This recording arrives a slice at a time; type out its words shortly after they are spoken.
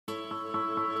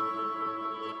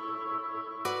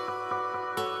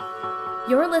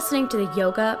You're listening to the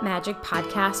Yoga Magic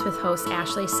Podcast with host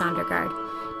Ashley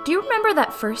Sondergaard. Do you remember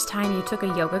that first time you took a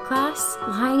yoga class,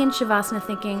 lying in Shavasana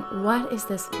thinking, what is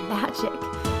this magic?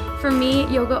 For me,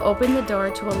 yoga opened the door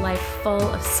to a life full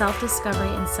of self-discovery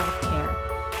and self-care.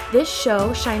 This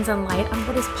show shines a light on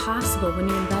what is possible when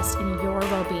you invest in your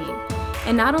well-being,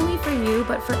 and not only for you,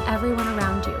 but for everyone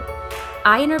around you.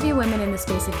 I interview women in the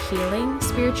space of healing,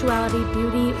 spirituality,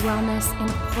 beauty, wellness, and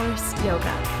of course,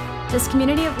 yoga. This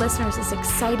community of listeners is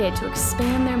excited to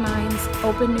expand their minds,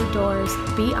 open new doors,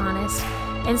 be honest,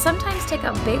 and sometimes take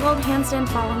a big old handstand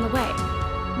fall on the way.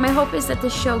 My hope is that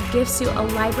this show gives you a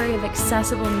library of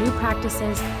accessible new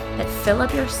practices that fill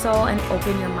up your soul and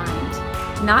open your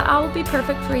mind. Not all will be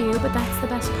perfect for you, but that's the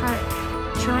best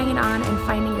part. Trying it on and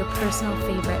finding your personal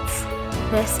favorites.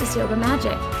 This is Yoga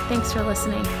Magic. Thanks for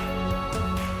listening.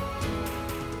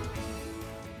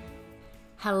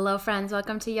 Hello friends,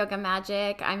 welcome to Yoga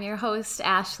Magic. I'm your host,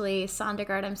 Ashley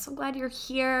Sondergaard. I'm so glad you're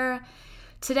here.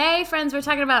 Today, friends, we're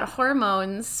talking about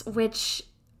hormones, which,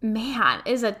 man,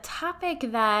 is a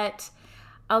topic that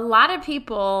a lot of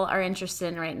people are interested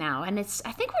in right now. And I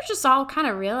think we're just all kind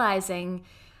of realizing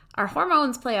our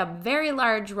hormones play a very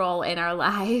large role in our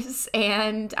lives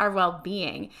and our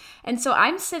well-being. And so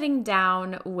I'm sitting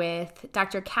down with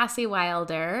Dr. Cassie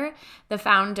Wilder, the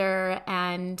founder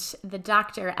and the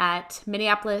doctor at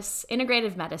Minneapolis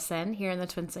Integrative Medicine here in the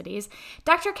Twin Cities.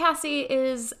 Dr. Cassie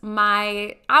is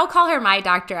I'll call her my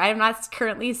doctor. I'm not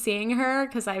currently seeing her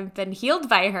because I've been healed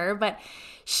by her, but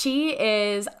she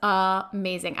is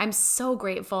amazing. I'm so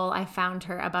grateful I found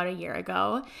her about a year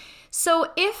ago.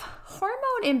 So if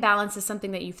hormone imbalance is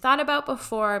something that you've thought about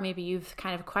before, maybe you've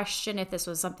kind of questioned if this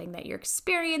was something that you're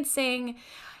experiencing,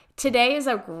 today is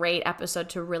a great episode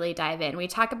to really dive in. We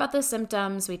talk about the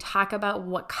symptoms, we talk about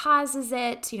what causes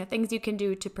it, things you can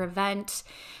do to prevent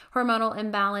hormonal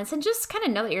imbalance, and just kind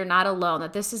of know that you're not alone,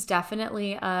 that this is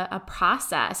definitely a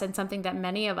process and something that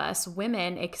many of us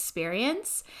women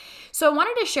experience. So I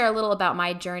wanted to share a little about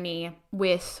my journey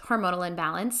with hormonal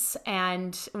imbalance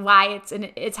and why it's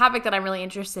a topic that I'm really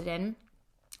interested in.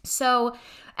 So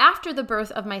after the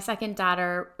birth of my second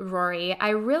daughter, Rory, I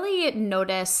really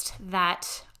noticed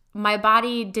that my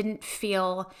body didn't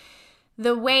feel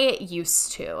the way it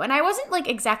used to. And I wasn't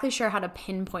exactly sure how to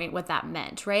pinpoint what that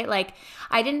meant, right?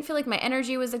 I didn't feel like my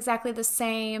energy was exactly the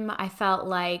same. I felt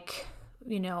like,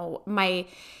 my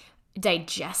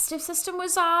digestive system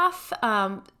was off.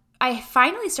 I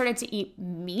finally started to eat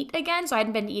meat again. So I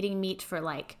hadn't been eating meat for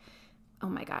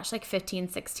 15,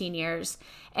 16 years.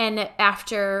 And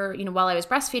after, while I was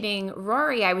breastfeeding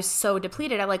Rory, I was so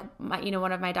depleted.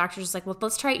 One of my doctors was like, well,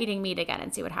 let's try eating meat again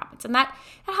and see what happens. And that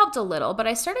helped a little, but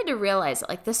I started to realize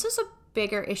that this was a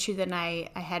bigger issue than I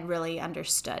had really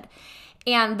understood.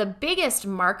 And the biggest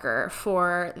marker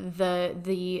for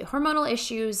the hormonal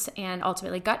issues and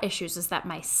ultimately gut issues is that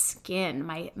my skin,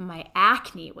 my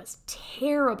acne was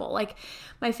terrible.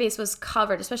 My face was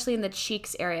covered, especially in the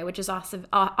cheeks area, which is also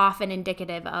often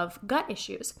indicative of gut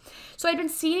issues. So I'd been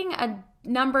seeing a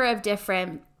number of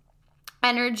different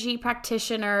energy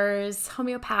practitioners,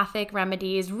 homeopathic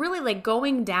remedies, really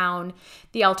going down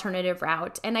the alternative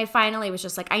route. And I finally was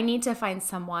just I need to find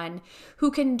someone who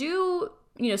can do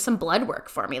some blood work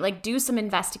for me, do some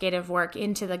investigative work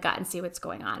into the gut and see what's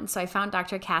going on. So I found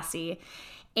Dr. Cassie,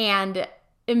 and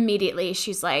immediately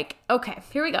she's like, okay,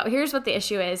 here we go. Here's what the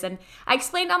issue is. And I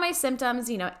explained all my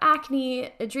symptoms, acne,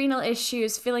 adrenal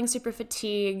issues, feeling super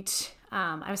fatigued.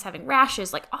 I was having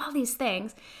rashes, all these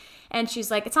things. And she's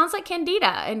like, it sounds like candida.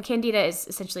 And candida is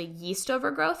essentially yeast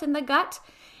overgrowth in the gut.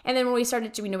 And then when we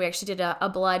started to, we actually did a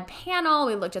blood panel.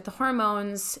 We looked at the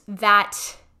hormones.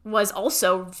 That was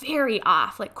also very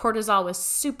off. Cortisol was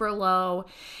super low,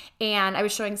 and I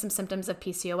was showing some symptoms of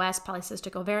PCOS,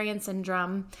 polycystic ovarian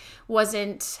syndrome,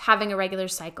 wasn't having a regular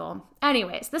cycle.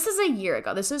 Anyways, this is a year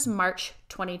ago. This is March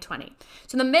 2020.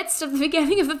 So in the midst of the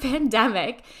beginning of the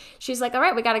pandemic, she's like, all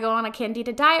right, we got to go on a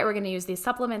candida diet. We're going to use these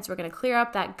supplements. We're going to clear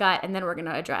up that gut, and then we're going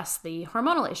to address the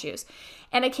hormonal issues.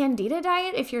 And a candida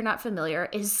diet, if you're not familiar,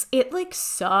 it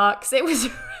sucks. It was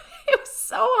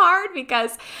so hard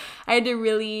because I had to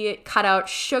really cut out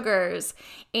sugars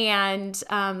and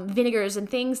vinegars and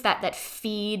things that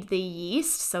feed the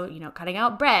yeast. So, cutting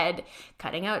out bread,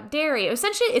 cutting out dairy.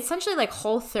 Essentially like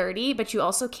Whole30, but you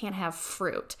also can't have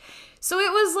fruit. So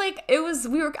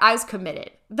I was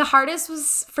committed. The hardest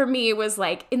was for me was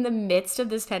in the midst of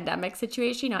this pandemic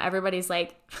situation, everybody's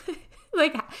kind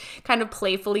of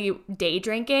playfully day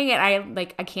drinking, and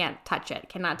I can't touch it,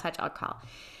 cannot touch alcohol.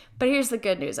 But here's the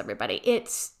good news, everybody.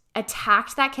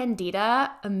 attacked that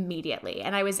candida immediately.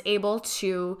 And I was able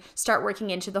to start working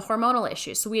into the hormonal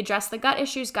issues. So we addressed the gut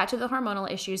issues, got to the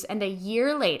hormonal issues. And a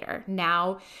year later,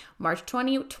 now March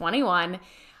 2021,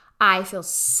 I feel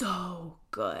so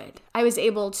good. I was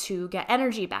able to get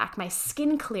energy back. My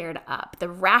skin cleared up. The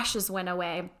rashes went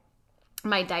away.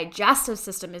 My digestive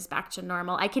system is back to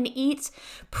normal. I can eat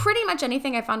pretty much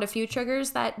anything. I found a few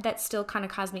triggers that still kind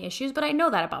of cause me issues, but I know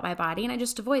that about my body and I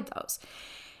just avoid those.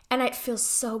 And it feels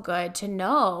so good to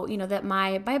know, that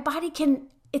my body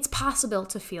it's possible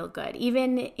to feel good,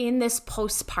 even in this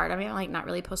postpartum. I mean, like not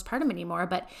really postpartum anymore,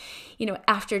 but,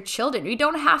 after children, we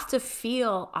don't have to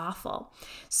feel awful.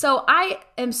 So I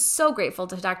am so grateful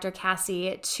to Dr.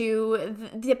 Cassie, to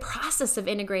the process of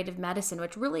integrative medicine,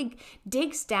 which really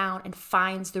digs down and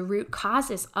finds the root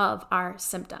causes of our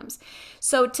symptoms.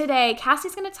 So today,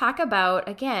 Cassie's going to talk about,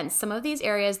 again, some of these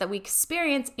areas that we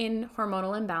experience in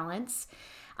hormonal imbalance.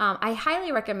 I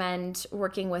highly recommend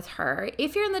working with her.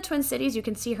 If you're in the Twin Cities, you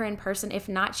can see her in person. If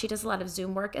not, she does a lot of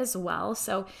Zoom work as well.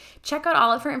 So check out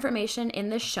all of her information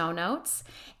in the show notes.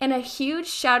 And a huge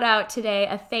shout out today,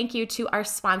 a thank you to our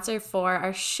sponsor for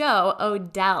our show,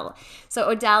 Odell. So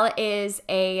Odell is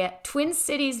a Twin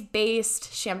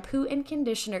Cities-based shampoo and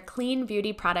conditioner clean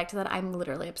beauty product that I'm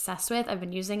literally obsessed with. I've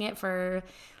been using it for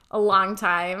a long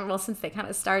time, well, since they kind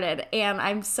of started, and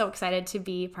I'm so excited to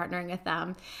be partnering with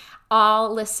them.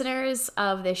 All listeners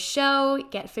of this show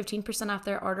get 15% off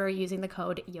their order using the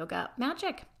code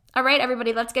YOGAMAGIC. All right,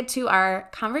 everybody, let's get to our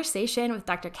conversation with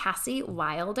Dr. Cassie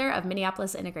Wilder of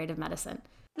Minneapolis Integrative Medicine.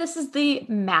 This is the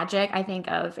magic, I think,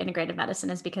 of integrative medicine,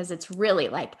 is because it's really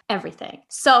like everything.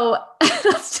 So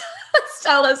let's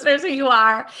tell listeners who you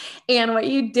are and what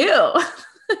you do.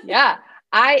 Yeah.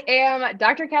 I am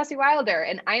Dr. Cassie Wilder,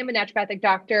 and I am a naturopathic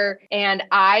doctor, and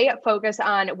I focus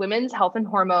on women's health and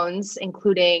hormones,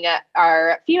 including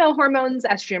our female hormones,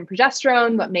 estrogen,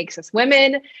 progesterone, what makes us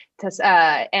women,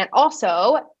 and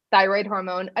also thyroid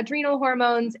hormone, adrenal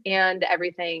hormones, and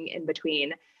everything in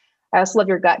between. I also love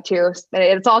your gut too.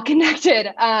 It's all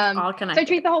connected. All connected. So I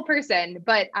treat the whole person,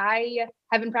 but I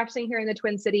have been practicing here in the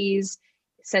Twin Cities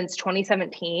since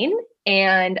 2017,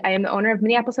 and I am the owner of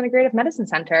Minneapolis Integrative Medicine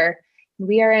Center.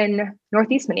 We are in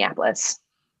Northeast Minneapolis.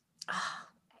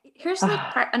 Here's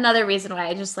another reason why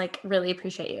I just really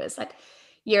appreciate you is that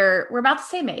we're about the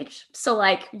same age. So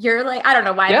you're I don't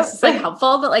know why this is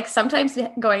helpful, but sometimes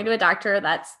going to a doctor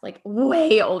that's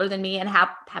way older than me and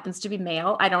happens to be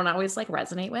male, I don't always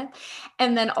resonate with.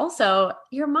 And then also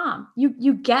your mom,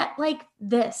 you get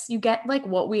this, you get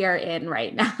what we are in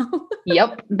right now.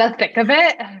 Yep. The thick of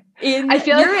it. I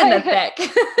feel you're in the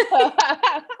thick.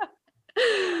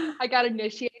 I got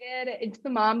initiated into the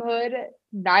momhood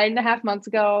 9.5 months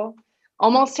ago,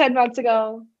 almost 10 months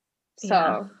ago. So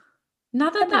yeah.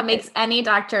 Not that makes any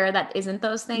doctor that isn't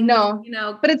those things. No,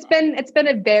 but it's been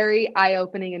a very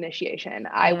eye-opening initiation. Yeah.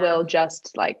 I will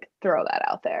just throw that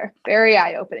out there. Very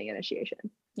eye-opening initiation.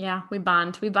 Yeah, we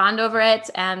bond over it,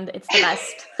 and it's the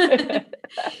best.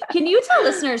 Can you tell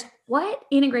listeners what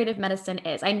integrative medicine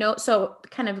is? I know, so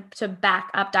kind of to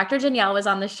back up, Dr. Danielle was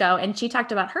on the show and she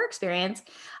talked about her experience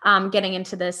getting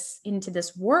into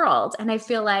this world. And I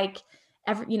feel like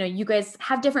you guys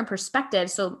have different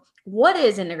perspectives. So what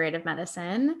is integrative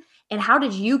medicine and how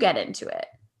did you get into it?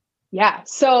 Yeah.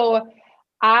 So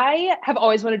I have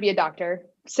always wanted to be a doctor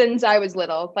since I was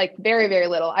little, very, very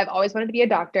little. I've always wanted to be a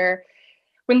doctor.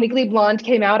 When Legally Blonde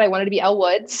came out, I wanted to be Elle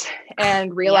Woods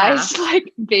and realized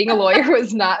being a lawyer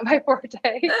was not my forte,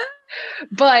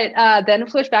 but then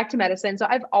switched back to medicine. So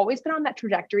I've always been on that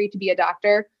trajectory to be a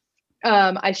doctor.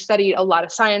 I studied a lot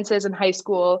of sciences in high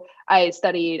school. I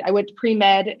went to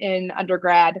pre-med in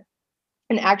undergrad,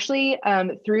 and actually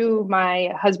through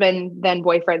my husband, then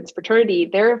boyfriend's fraternity,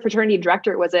 their fraternity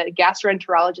director was a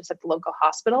gastroenterologist at the local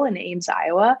hospital in Ames,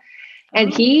 Iowa.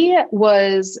 And he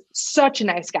was such a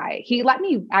nice guy. He let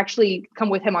me actually come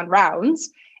with him on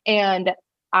rounds. And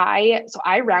I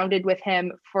rounded with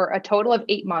him for a total of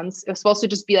 8 months. It was supposed to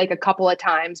just be a couple of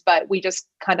times, but we just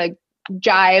kind of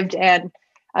jived, and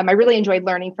I really enjoyed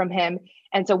learning from him.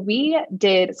 And so we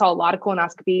saw a lot of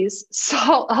colonoscopies,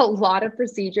 saw a lot of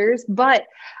procedures, but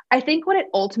I think what it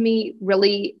ultimately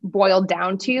really boiled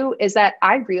down to is that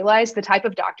I realized the type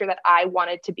of doctor that I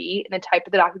wanted to be and the type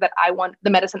of the doctor that the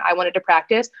medicine I wanted to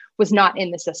practice was not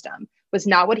in the system, was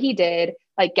not what he did.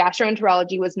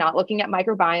 Gastroenterology was not looking at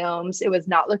microbiomes. It was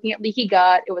not looking at leaky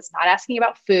gut. It was not asking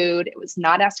about food. It was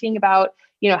not asking about,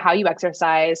 how you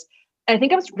exercise. And I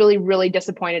think I was really, really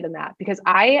disappointed in that because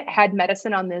I had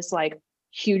medicine on this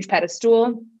huge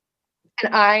pedestal,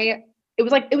 and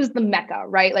it was the Mecca,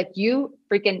 right? You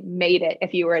freaking made it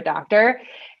if you were a doctor.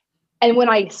 And when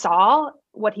I saw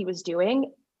what he was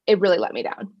doing, it really let me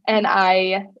down. And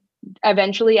I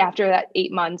eventually, after that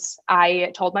 8 months,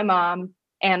 I told my mom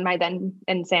and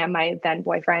Sam, my then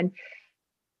boyfriend,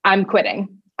 I'm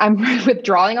quitting. I'm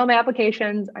withdrawing all my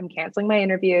applications. I'm canceling my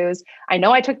interviews. I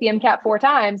know I took the MCAT 4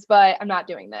 times, but I'm not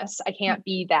doing this. I can't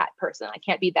be that person. I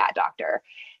can't be that doctor.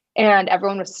 And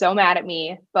everyone was so mad at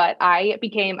me, but I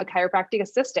became a chiropractic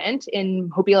assistant in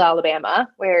Mobile, Alabama,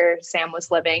 where Sam was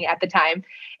living at the time.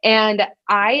 And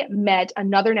I met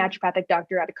another naturopathic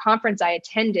doctor at a conference I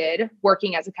attended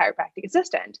working as a chiropractic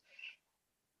assistant.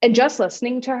 And just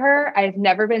listening to her, I've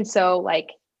never been so like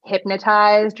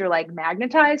hypnotized or like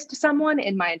magnetized to someone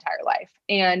in my entire life.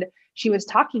 And she was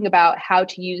talking about how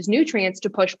to use nutrients to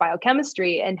push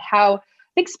biochemistry, and how,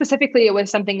 I think specifically it was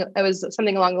something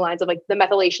along the lines of like the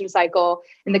methylation cycle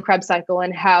and the Krebs cycle,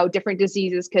 and how different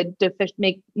diseases could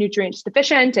make nutrients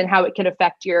deficient, and how it can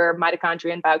affect your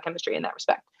mitochondria and biochemistry in that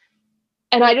respect.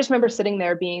 And I just remember sitting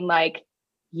there being like,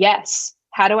 yes,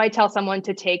 how do I tell someone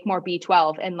to take more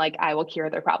B12 and like I will cure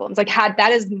their problems? Like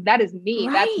that is me.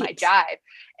 Right. That's my jive.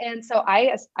 And so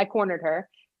I cornered her.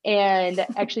 And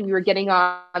actually we were getting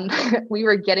on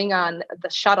the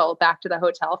shuttle back to the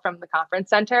hotel from the conference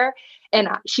center, and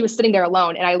she was sitting there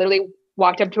alone, and I literally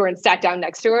walked up to her and sat down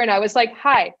next to her, and I was like,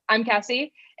 hi, I'm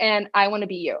Cassie and I want to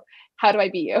be you. How do I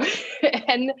be you?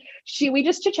 And we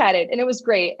just chit-chatted, and it was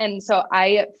great. And so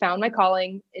I found my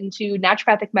calling into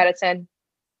naturopathic medicine,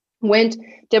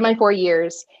 did my 4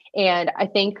 years. And I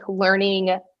think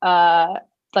learning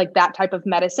like that type of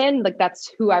medicine, like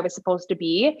that's who I was supposed to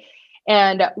be.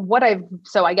 And what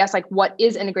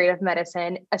is integrative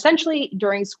medicine? Essentially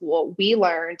during school, we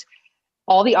learned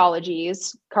all the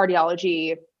ologies,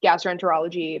 cardiology,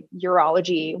 gastroenterology,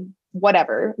 urology,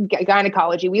 whatever,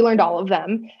 gynecology. We learned all of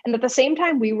them. And at the same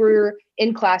time, we were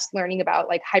in class learning about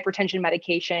like hypertension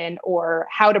medication, or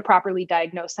how to properly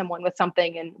diagnose someone with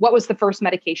something, and what was the first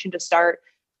medication to start.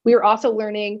 We were also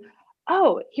learning,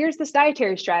 oh, here's this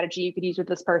dietary strategy you could use with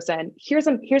this person. Here's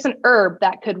an herb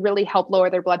that could really help lower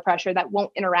their blood pressure that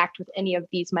won't interact with any of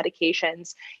these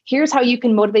medications. Here's how you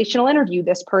can motivational interview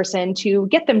this person to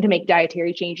get them to make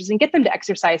dietary changes and get them to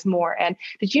exercise more. And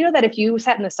did you know that if you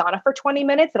sat in the sauna for 20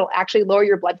 minutes, it'll actually lower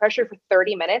your blood pressure for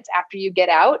 30 minutes after you get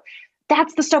out?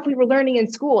 That's the stuff we were learning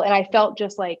in school. And I felt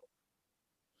just like,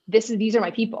 these are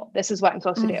my people. This is what I'm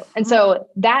supposed to do. And so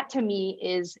that to me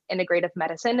is integrative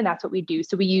medicine. And that's what we do.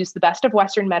 So we use the best of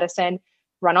Western medicine,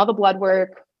 run all the blood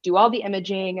work, do all the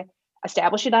imaging,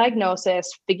 establish a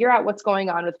diagnosis, figure out what's going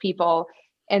on with people,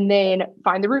 and then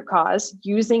find the root cause.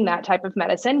 Using that type of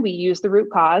medicine, we use the root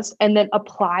cause, and then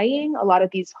applying a lot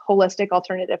of these holistic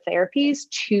alternative therapies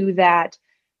to that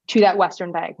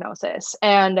Western diagnosis.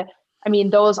 And I mean,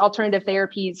 those alternative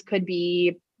therapies could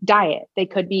be diet, they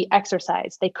could be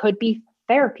exercise, they could be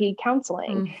therapy,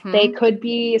 counseling, they could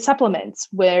be supplements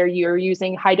where you're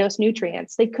using high dose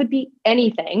nutrients, they could be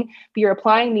anything, but you're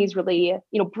applying these really,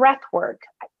 breath work,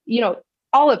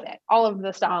 all of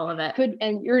the stuff, all of it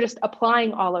and you're just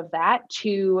applying all of that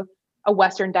to a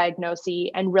Western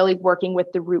diagnosis and really working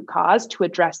with the root cause to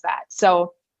address that.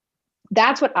 So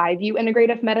that's what I view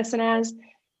integrative medicine as.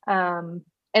 And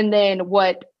then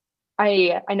what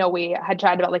I know we had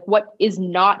chatted about, like, what is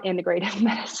not integrative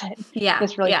medicine. Yeah.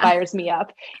 This really fires me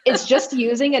up. It's just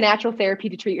using a natural therapy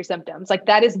to treat your symptoms. Like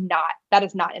that is not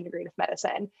integrative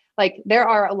medicine. Like there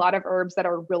are a lot of herbs that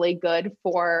are really good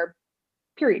for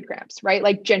period cramps, right?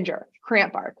 Like ginger,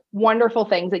 cramp bark, wonderful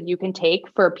things that you can take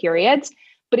for periods.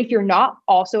 But if you're not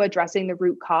also addressing the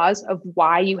root cause of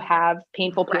why you have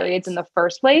painful periods in the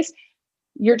first place,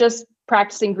 you're just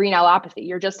practicing green allopathy.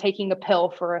 You're just taking a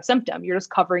pill for a symptom. You're just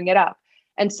covering it up.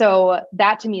 And so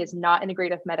that to me is not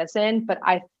integrative medicine, but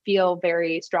I feel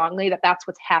very strongly that that's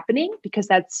what's happening, because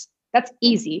that's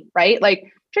easy, right? Like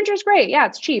ginger is great. Yeah,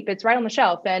 it's cheap. It's right on the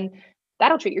shelf, and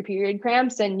that'll treat your period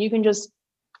cramps, and you can just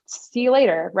see you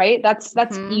later, right? That's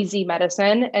easy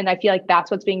medicine. And I feel like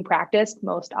that's what's being practiced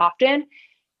most often.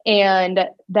 And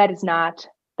that is not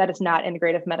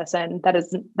integrative medicine.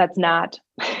 That's not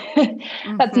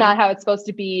that's not how it's supposed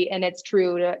to be in its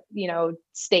true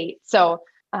state. So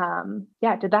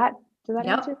did that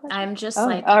answer your question? I'm just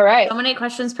all right. So many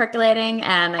questions percolating,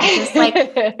 and I'm just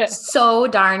like so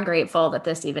darn grateful that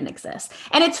this even exists.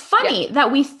 And it's funny that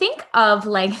we think of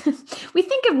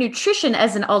nutrition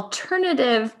as an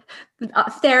alternative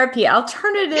therapy,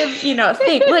 alternative,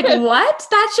 thing. Like what?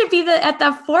 That should be at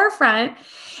the forefront.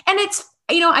 And it's,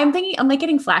 I'm like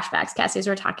getting flashbacks, Cassie, as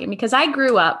we're talking, because I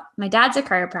grew up, my dad's a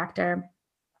chiropractor.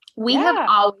 we have Yeah.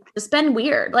 always just been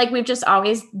weird. Like we've just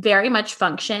always very much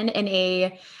functioned in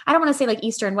a, I don't want to say like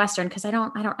Eastern Western, because I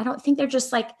don't think they're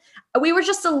just like, we were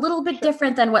just a little bit Sure.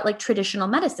 different than what like traditional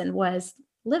medicine was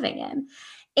living in.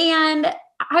 And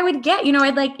I would get,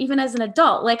 I'd like, even as an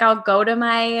adult, like I'll go to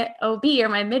my OB or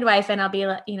my midwife and I'll be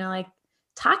like, like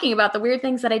talking about the weird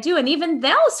things that I do. And even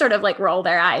they'll sort of like roll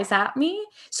their eyes at me.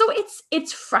 So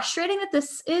it's frustrating that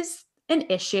this is an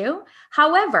issue.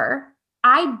 However,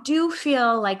 I do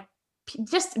feel like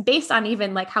just based on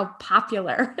even like how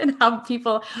popular and how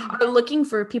people are looking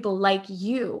for people like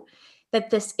you, that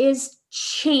this is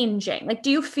changing. Like, do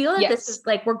you feel that this Yes. is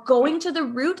like we're going to the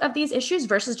root of these issues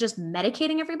versus just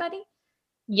medicating everybody?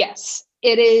 Yes,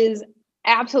 it is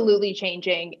absolutely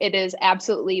changing. It is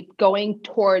absolutely going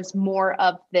towards more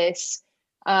of this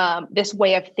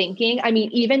way of thinking. I mean,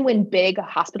 even when big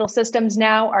hospital systems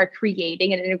now are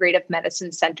creating an integrative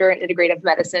medicine center, an integrative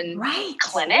medicine Right.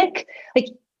 clinic, like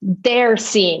they're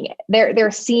seeing it. They're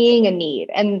seeing a need.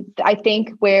 And I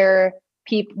think where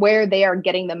they are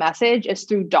getting the message is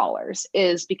through dollars,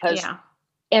 is because Yeah.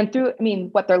 and through, I mean,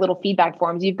 what their little feedback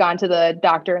forms, you've gone to the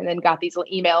doctor and then got these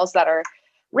little emails that are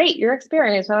rate your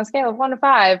experience on a scale of 1 to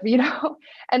 5,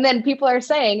 and then people are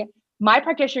saying, my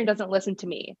practitioner doesn't listen to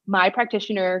me. My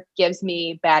practitioner gives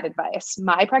me bad advice.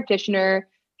 My practitioner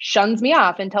shuns me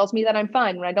off and tells me that I'm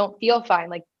fine when I don't feel fine.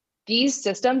 Like these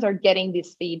systems are getting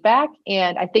this feedback,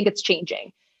 and I think it's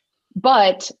changing.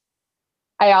 But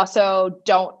I also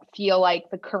don't feel like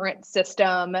the current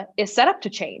system is set up to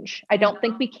change. I don't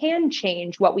think we can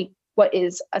change what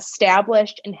is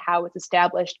established and how it's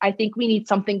established. I think we need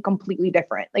something completely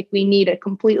different. Like we need a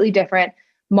completely different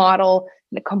model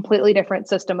and a completely different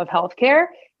system of healthcare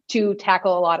to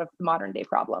tackle a lot of modern day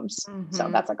problems. Mm-hmm. So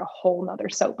that's like a whole nother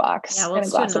soapbox and a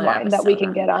glass of wine that we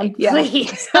can get on. Like, Yeah.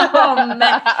 please. Oh,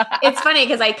 man. It's funny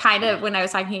because I kind of, when I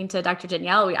was talking to Dr.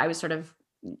 Danielle, I was sort of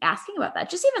asking about that,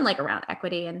 just even like around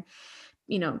equity and,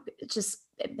 just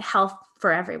health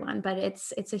for everyone. But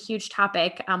it's a huge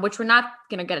topic, which we're not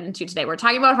going to get into today. We're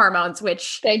talking about hormones,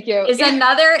 which Thank you. is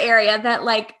another area that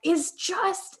like is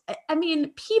just, I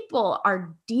mean, people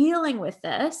are dealing with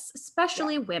this,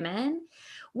 especially women,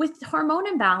 with hormone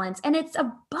imbalance. And it's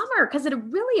a bummer because it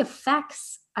really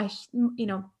affects,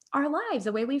 our lives,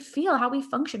 the way we feel, how we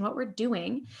function, what we're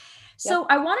doing. So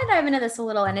I want to dive into this a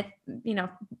little, and it,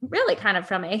 really kind of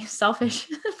from a selfish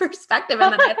perspective.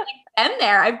 And then I've been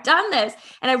there, I've done this,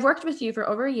 and I've worked with you for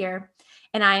over a year,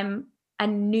 and I'm a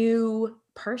new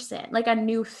person, like a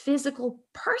new physical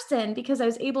person, because I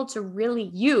was able to really,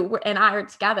 you and I are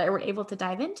together, we're able to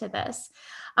dive into this.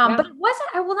 But it wasn't,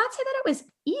 I will not say that it was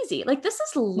easy. Like this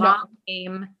is long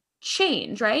game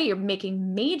change, right? You're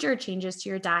making major changes to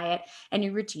your diet and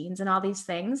your routines and all these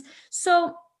things.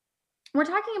 So we're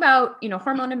talking about,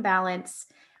 hormone imbalance.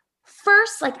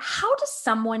 First, like how does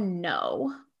someone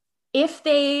know if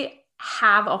they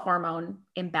have a hormone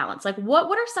imbalance? Like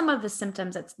what are some of the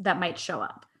symptoms that might show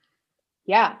up?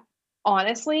 Yeah.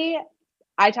 Honestly,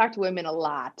 I talk to women a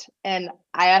lot and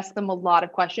I ask them a lot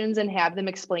of questions and have them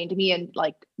explain to me in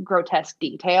like grotesque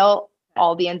detail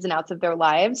all the ins and outs of their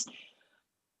lives.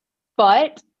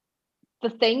 But the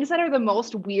things that are the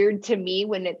most weird to me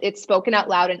when it's spoken out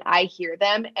loud and I hear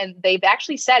them and they've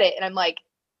actually said it and I'm like,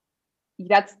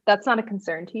 that's not a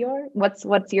concern to yours.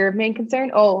 What's your main concern?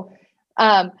 So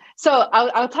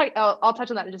I'll touch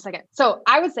on that in just a second. So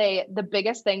I would say the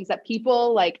biggest things that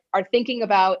people like are thinking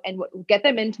about and what get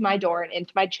them into my door and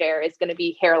into my chair is going to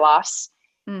be hair loss.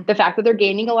 The fact that they're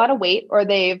gaining a lot of weight or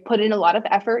they've put in a lot of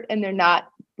effort and they're not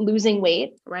losing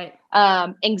weight. Right.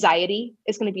 Anxiety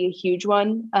is going to be a huge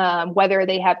one. Whether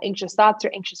they have anxious thoughts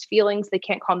or anxious feelings, they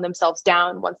can't calm themselves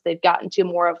down once they've gotten to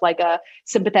more of like a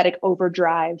sympathetic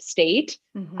overdrive state,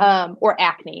 or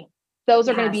acne. Those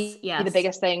are going to be the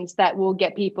biggest things that will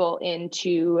get people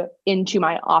into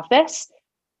my office.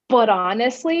 But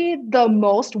honestly, the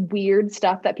most weird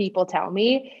stuff that people tell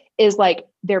me is like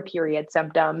their period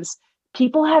symptoms.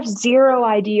 People have zero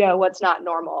idea what's not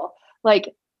normal.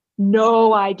 Like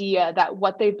no idea that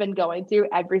what they've been going through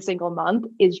every single month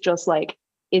is just like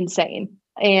insane.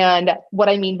 And what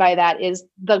I mean by that is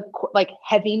the like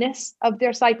heaviness of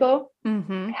their cycle,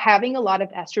 having a lot of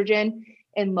estrogen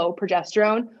and low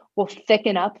progesterone will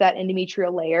thicken up that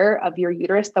endometrial layer of your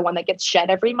uterus, the one that gets shed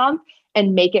every month,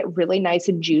 and make it really nice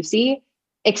and juicy,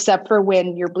 except for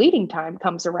when your bleeding time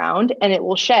comes around and it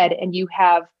will shed. And you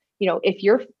have, if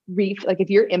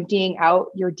you're emptying out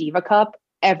your Diva cup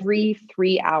every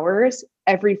 3 hours,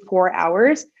 every 4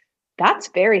 hours, that's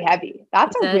very heavy.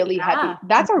 That's a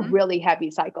really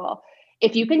heavy cycle.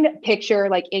 If you can picture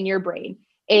like in your brain,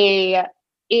 in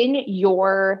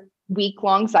your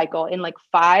week-long cycle, in like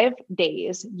 5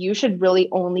 days, you should really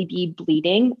only be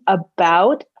bleeding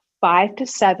about 5 to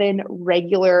 7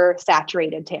 regular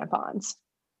saturated tampons.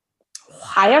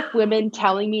 I have women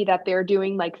telling me that they're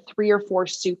doing like 3 or 4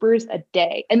 supers a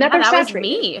day, and that they're that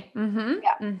saturated. Was me. Mm-hmm.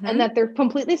 Yeah. Mm-hmm. And that they're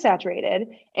completely saturated,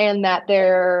 and that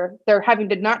they're having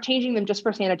to not changing them just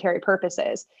for sanitary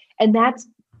purposes. And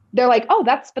they're like, oh,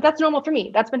 that's normal for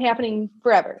me. That's been happening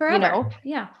forever. You know?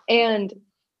 Yeah. And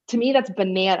to me, that's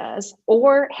bananas.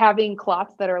 Or having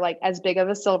clots that are like as big of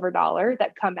a silver dollar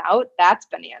that come out, that's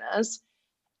bananas.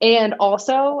 And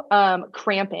also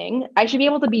cramping. I should be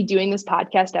able to be doing this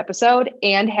podcast episode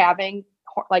and having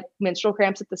like menstrual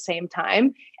cramps at the same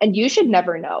time. And you should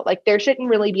never know. Like there shouldn't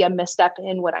really be a misstep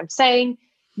in what I'm saying.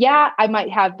 Yeah, I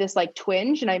might have this like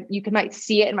twinge, and you might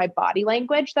see it in my body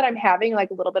language that I'm having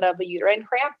like a little bit of a uterine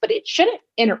cramp, but it should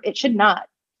not,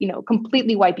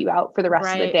 completely wipe you out for the rest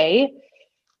of the day.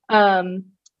 And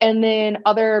then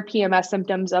other PMS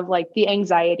symptoms of like the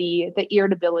anxiety, the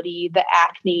irritability, the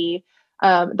acne,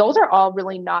 those are all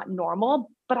really not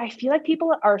normal, but I feel like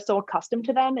people are so accustomed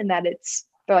to them, and that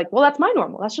they're like, well, that's my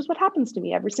normal. That's just what happens to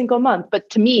me every single month. But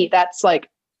to me, that's like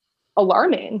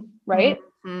alarming, right? Mm-hmm.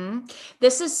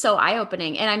 This is so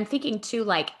eye-opening. And I'm thinking too,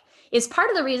 like, is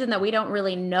part of the reason that we don't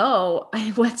really know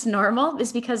what's normal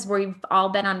is because we've all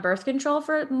been on birth control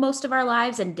for most of our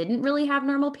lives and didn't really have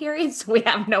normal periods. So we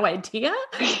have no idea.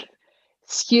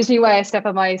 Excuse me while I step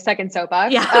on my second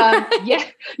soapbox. Yeah.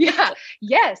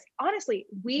 Yes. Honestly,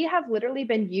 we have literally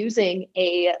been using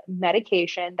a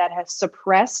medication that has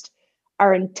suppressed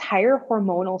our entire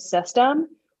hormonal system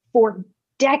for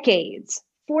decades.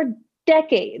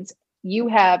 You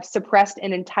have suppressed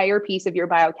an entire piece of your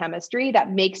biochemistry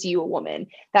that makes you a woman.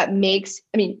 Every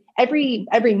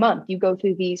month you go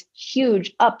through these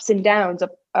huge ups and downs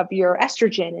of your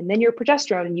estrogen and then your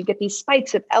progesterone, and you get these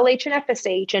spikes of LH and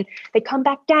FSH, and they come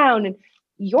back down. And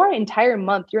your entire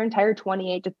month, your entire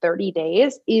 28 to 30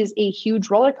 days is a huge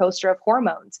roller coaster of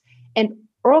hormones. And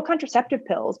oral contraceptive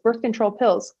pills, birth control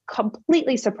pills,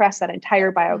 completely suppress that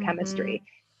entire biochemistry. Mm-hmm.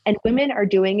 And women are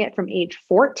doing it from age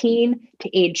 14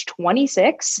 to age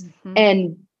 26, mm-hmm.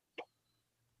 and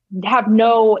they have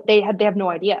no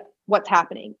idea what's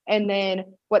happening. And then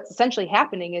what's essentially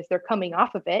happening is they're coming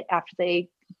off of it after they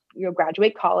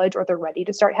graduate college, or they're ready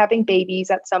to start having babies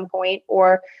at some point,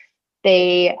 or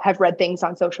they have read things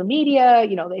on social media.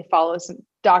 They follow some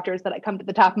doctors that come to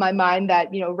the top of my mind that,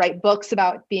 write books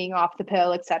about being off the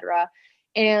pill, et cetera.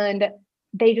 And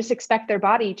they just expect their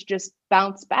body to just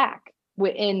bounce back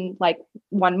within like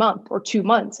 1 month or 2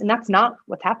 months. And that's not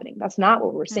what's happening. That's not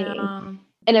what we're seeing. No.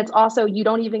 And it's also, you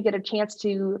don't even get a chance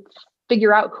to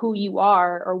figure out who you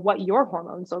are, or what your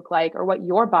hormones look like, or what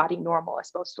your body normal is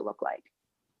supposed to look like.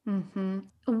 Mm-hmm.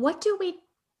 What do we,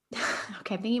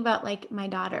 okay, I'm thinking about like my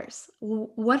daughters.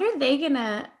 What are they going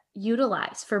to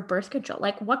utilize for birth control?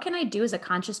 Like, what can I do as a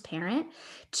conscious parent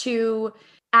to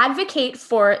advocate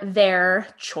for their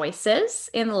choices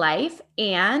in life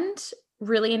and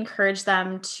really encourage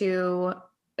them to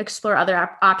explore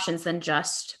other options than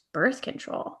just birth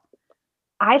control?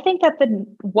 I think that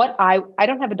I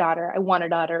don't have a daughter. I want a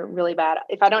daughter really bad.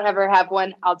 If I don't ever have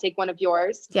one, I'll take one of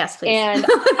yours. Yes, please. And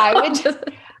I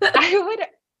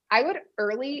would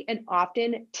early and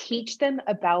often teach them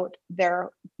about their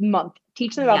month,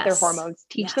 teach them about their hormones,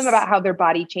 teach them about how their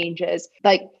body changes.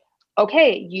 Like,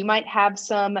 okay, you might have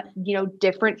some,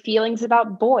 different feelings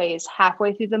about boys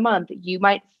halfway through the month. You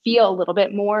might feel a little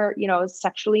bit more,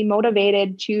 sexually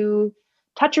motivated to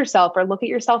touch yourself or look at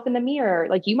yourself in the mirror.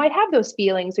 Like, you might have those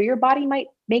feelings, or your body might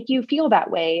make you feel that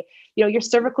way. Your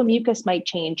cervical mucus might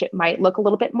change. It might look a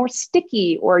little bit more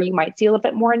sticky, or you might see a little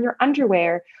bit more in your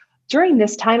underwear. During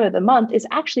this time of the month is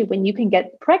actually when you can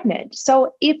get pregnant.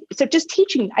 So just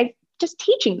teaching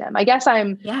them, I guess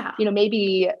I'm,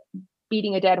 maybe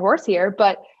beating a dead horse here,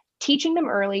 but teaching them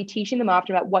early, teaching them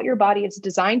often about what your body is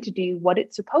designed to do, what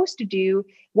it's supposed to do,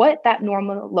 what that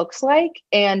normal looks like,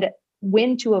 and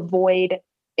when to avoid,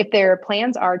 if their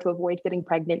plans are to avoid getting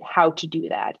pregnant, how to do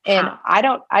that. And I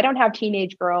don't have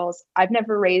teenage girls. I've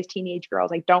never raised teenage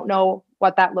girls. I don't know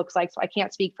what that looks like, so I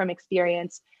can't speak from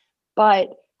experience.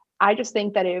 But I just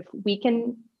think that if we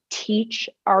can teach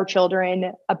our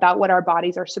children about what our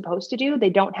bodies are supposed to do,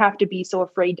 they don't have to be so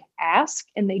afraid to ask,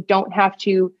 and they don't have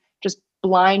to just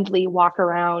blindly walk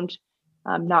around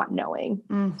not knowing.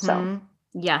 Mm-hmm. So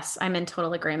yes, I'm in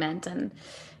total agreement. And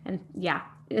yeah,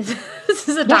 this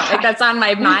is a topic that's on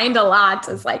my mind a lot.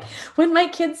 It's like, when my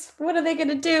kids, what are they going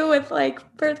to do with like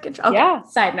birth control? Okay, yeah.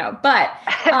 Side note, but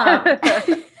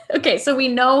okay. So we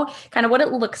know kind of what it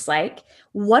looks like.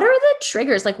 What are the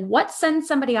triggers? Like, what sends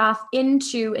somebody off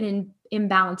into an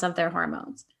imbalance of their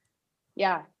hormones?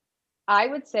 Yeah. I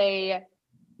would say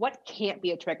what can't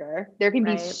be a trigger? There can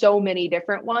be Right. so many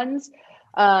different ones.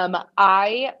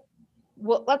 I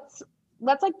well, let's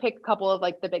like pick a couple of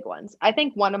like the big ones. I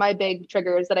think one of my big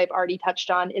triggers that I've already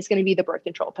touched on is going to be the birth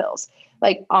control pills.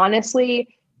 Like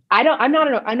honestly, I'm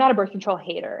not a birth control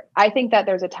hater. I think that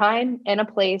there's a time and a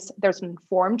place, there's an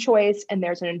informed choice and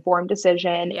there's an informed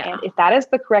decision. Yeah. And if that is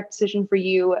the correct decision for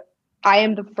you, I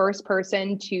am the first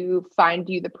person to find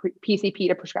you the PCP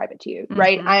to prescribe it to you,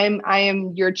 right? Mm-hmm. I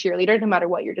am your cheerleader no matter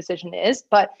what your decision is,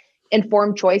 but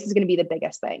informed choice is going to be the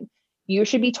biggest thing. You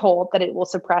should be told that it will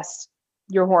suppress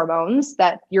your hormones,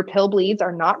 that your pill bleeds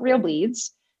are not real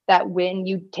bleeds, that when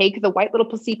you take the white little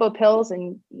placebo pills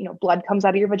and blood comes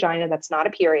out of your vagina, that's not a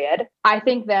period. I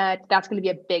think that that's going to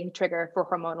be a big trigger for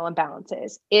hormonal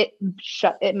imbalances. It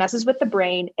messes with the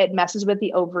brain, it messes with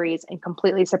the ovaries and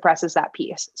completely suppresses that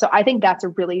piece. So I think that's a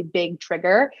really big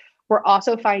trigger. We're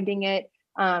also finding it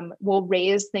will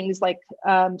raise things like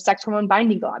sex hormone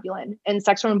binding globulin, and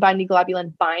sex hormone binding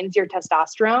globulin binds your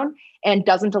testosterone and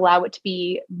doesn't allow it to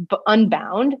be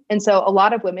unbound. And so a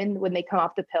lot of women, when they come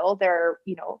off the pill, they're,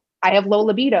 I have low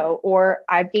libido or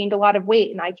I've gained a lot of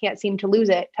weight and I can't seem to lose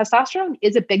it. Testosterone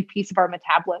is a big piece of our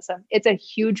metabolism. It's a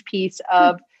huge piece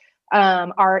of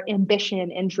our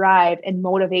ambition and drive and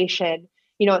motivation.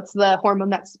 It's the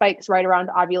hormone that spikes right around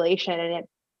ovulation and it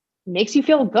makes you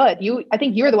feel good. I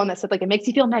think you were the one that said like, it makes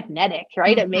you feel magnetic,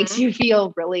 right? Mm-hmm. It makes you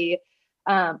feel really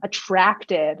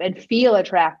attractive and feel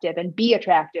attractive and be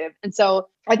attractive. And so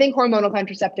I think hormonal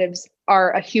contraceptives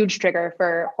are a huge trigger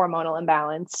for hormonal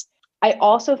imbalance. I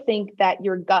also think that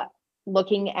your gut,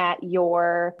 looking at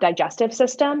your digestive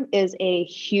system, is a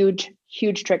huge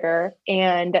trigger,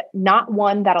 and not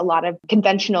one that a lot of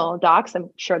conventional docs,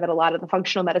 I'm sure that a lot of the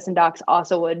functional medicine docs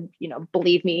also would,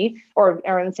 believe me or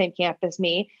are in the same camp as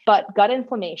me, but gut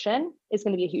inflammation is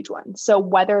going to be a huge one. So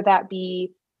whether that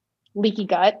be leaky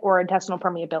gut or intestinal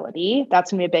permeability,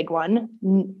 that's going to be a big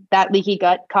one. That leaky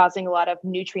gut causing a lot of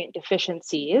nutrient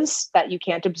deficiencies that you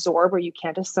can't absorb or you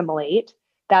can't assimilate.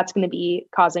 That's going to be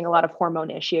causing a lot of hormone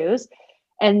issues.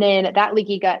 And then that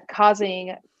leaky gut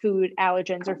causing food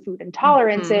allergens or food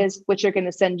intolerances, which are going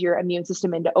to send your immune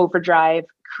system into overdrive,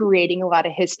 creating a lot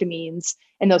of histamines.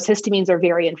 And those histamines are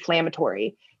very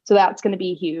inflammatory. So that's going to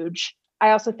be huge.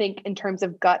 I also think in terms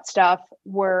of gut stuff,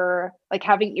 we're like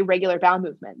having irregular bowel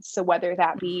movements. So whether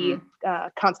that be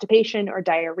constipation or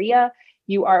diarrhea,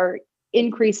 you are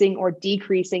increasing or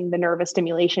decreasing the nervous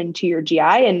stimulation to your GI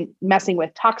and messing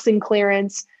with toxin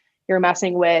clearance. You're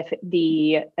messing with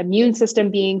the immune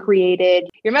system being created.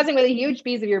 You're messing with a huge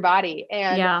piece of your body.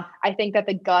 And I think that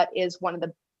the gut is one of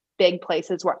the big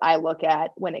places where I look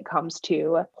at when it comes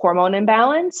to hormone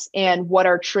imbalance and what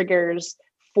are triggers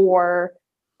for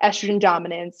estrogen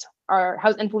dominance.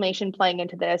 How's inflammation playing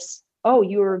into this? Oh,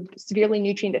 you're severely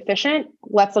nutrient deficient.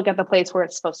 Let's look at the place where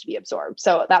it's supposed to be absorbed.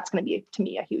 So that's going to be, to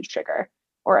me, a huge trigger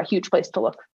or a huge place to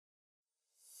look.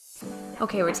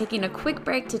 Okay, we're taking a quick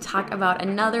break to talk about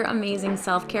another amazing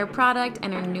self-care product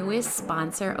and our newest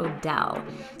sponsor, Odell.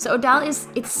 So Odell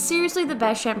it's seriously the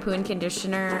best shampoo and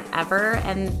conditioner ever,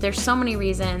 and there's so many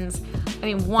reasons. I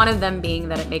mean, one of them being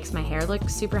that it makes my hair look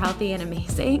super healthy and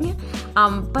amazing.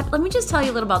 But let me just tell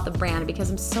you a little about the brand because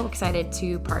I'm so excited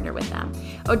to partner with them.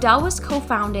 Odell was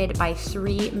co-founded by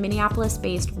 3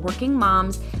 Minneapolis-based working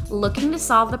moms looking to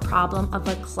solve the problem of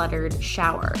a cluttered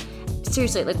shower.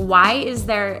 Seriously, like why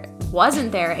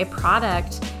wasn't there a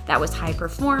product that was high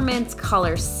performance,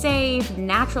 color safe,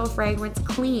 natural fragrance,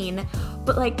 clean,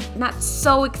 but like not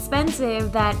so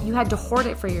expensive that you had to hoard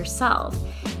it for yourself?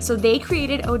 So they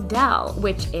created Odell,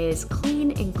 which is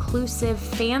clean, inclusive,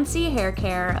 fancy hair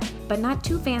care, but not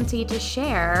too fancy to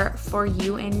share for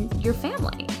you and your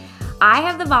family. I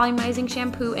have the volumizing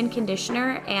shampoo and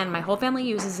conditioner and my whole family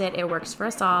uses it. It works for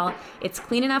us all. It's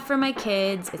clean enough for my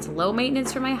kids. It's low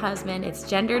maintenance for my husband. It's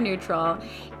gender neutral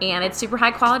and it's super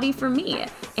high quality for me.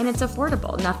 And it's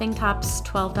affordable. Nothing tops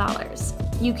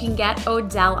 $12. You can get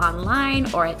Odell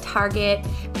online or at Target,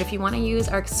 but if you want to use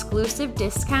our exclusive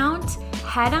discount,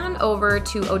 head on over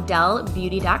to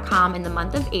odellbeauty.com in the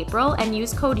month of April and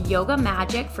use code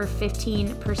YOGAMAGIC for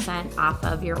 15% off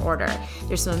of your order.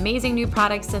 There's some amazing new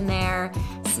products in there,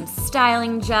 some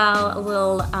styling gel, a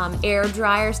little air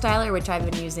dryer styler, which I've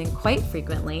been using quite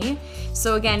frequently.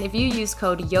 So again, if you use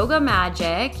code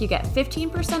YOGAMAGIC, you get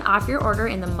 15% off your order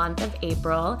in the month of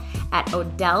April at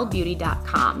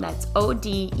odellbeauty.com. That's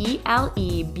ODELE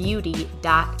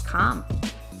beauty.com.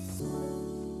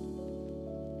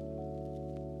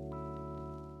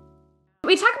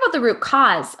 We talk about about the root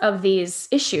cause of these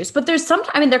issues, but there's some,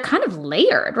 I mean, they're kind of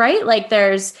layered, right? Like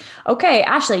there's, okay,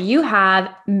 Ashley, you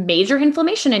have major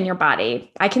inflammation in your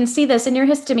body. I can see this in your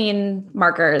histamine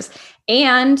markers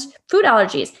and food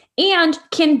allergies and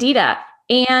candida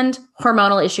and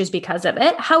hormonal issues because of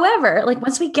it. However, like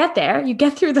once we get there, you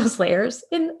get through those layers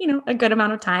in, a good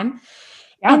amount of time.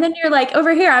 Yeah. And then you're like,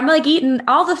 over here, I'm like eating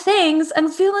all the things. I'm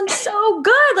feeling so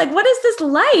good. Like, what is this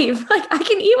life? Like, I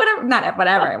can eat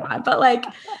whatever I want, but like,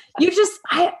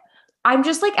 I'm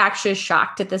just like actually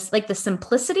shocked at this, like the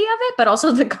simplicity of it, but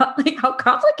also like how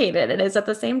complicated it is at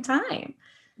the same time.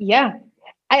 Yeah.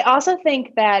 I also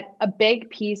think that a big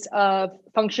piece of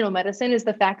functional medicine is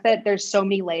the fact that there's so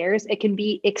many layers. It can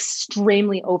be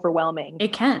extremely overwhelming.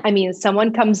 It can. I mean,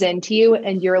 someone comes into you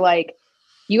and you're like,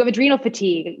 you have adrenal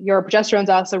fatigue. Your progesterone's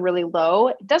also really low.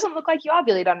 It doesn't look like you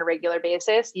ovulate on a regular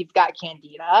basis. You've got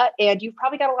candida and you've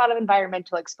probably got a lot of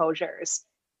environmental exposures.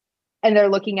 And they're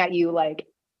looking at you like,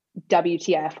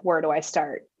 WTF, where do I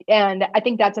start? And I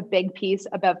think that's a big piece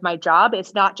of my job.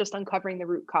 It's not just uncovering the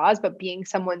root cause, but being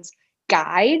someone's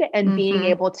guide and being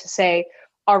able to say,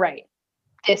 all right,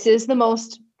 this is the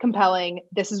most compelling.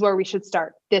 This is where we should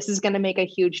start. This is going to make a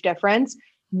huge difference.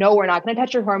 No, we're not going to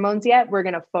touch your hormones yet. We're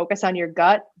going to focus on your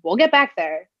gut. We'll get back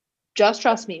there. Just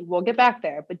trust me, we'll get back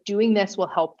there. But doing this will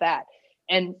help that.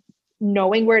 And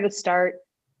knowing where to start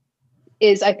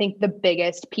is, I think, the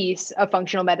biggest piece of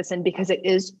functional medicine because it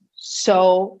is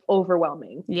so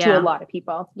overwhelming to a lot of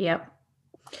people. Yep.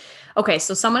 Okay.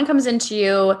 So someone comes into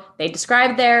you, they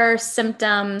describe their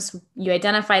symptoms. You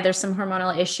identify there's some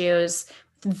hormonal issues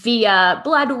via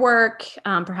blood work,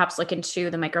 perhaps look into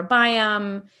the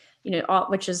microbiome,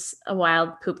 which is a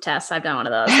wild poop test. I've done one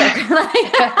of those.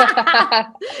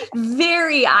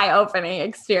 Very eye-opening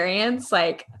experience.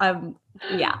 Like,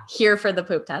 here for the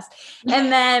poop test.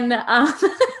 And then,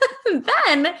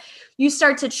 then you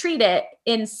start to treat it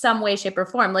in some way, shape, or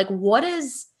form. Like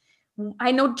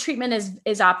I know treatment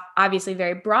is obviously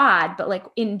very broad, but like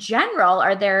in general,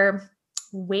 are there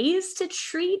ways to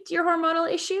treat your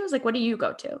hormonal issues? Like, what do you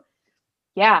go to?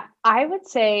 Yeah, I would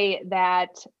say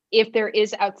that if there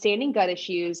is outstanding gut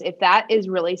issues, if that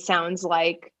really sounds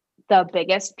like the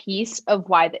biggest piece of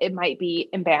why it might be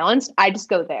imbalanced, I just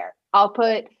go there. I'll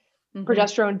put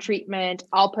progesterone treatment,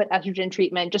 I'll put estrogen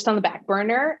treatment just on the back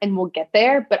burner and we'll get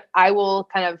there. But I will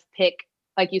kind of pick,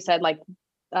 like you said, like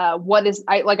what is,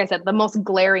 like I said, the most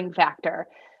glaring factor.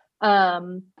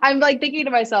 I'm like thinking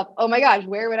to myself, oh my gosh,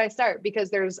 where would I start? Because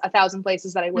there's 1,000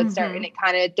 places that I would start and it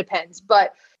kind of depends.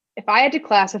 But if I had to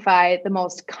classify the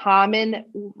most common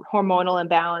hormonal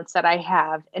imbalance that I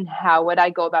have and how would I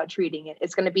go about treating it,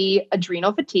 it's going to be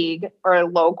adrenal fatigue or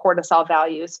low cortisol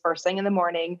values first thing in the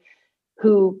morning,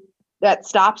 that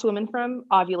stops women from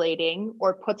ovulating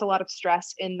or puts a lot of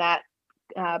stress in that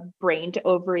brain to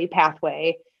ovary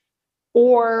pathway,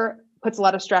 or puts a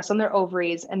lot of stress on their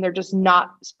ovaries and they're just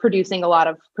not producing a lot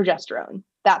of progesterone.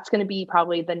 That's going to be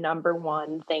probably the number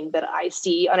one thing that I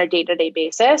see on a day-to-day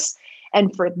basis.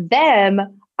 And for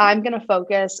them, I'm going to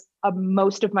focus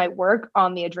most of my work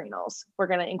on the adrenals. We're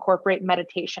going to incorporate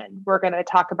meditation. We're going to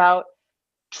talk about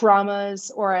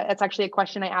traumas, or it's actually a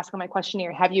question I ask on my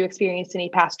questionnaire. Have you experienced any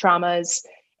past traumas?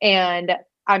 And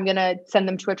I'm going to send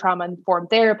them to a trauma-informed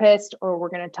therapist, or we're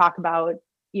going to talk about,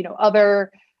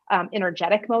 other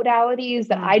energetic modalities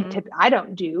that I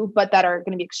don't do, but that are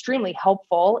going to be extremely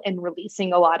helpful in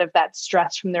releasing a lot of that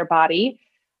stress from their body.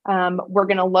 We're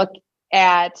going to look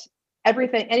at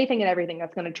anything and everything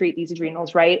that's going to treat these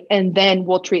adrenals, right? And then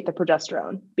we'll treat the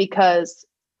progesterone, because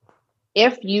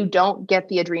if you don't get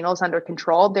the adrenals under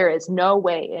control, there is no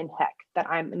way in heck that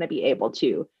I'm going to be able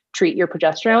to treat your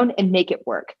progesterone and make it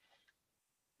work.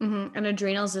 And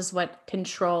adrenals is what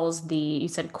controls you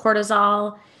said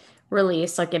cortisol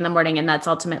release, like in the morning. And that's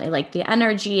ultimately like the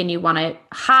energy, and you want it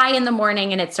high in the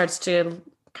morning and it starts to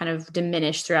kind of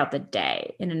diminish throughout the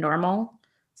day in a normal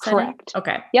setting? Correct.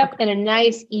 Okay. Yep. And a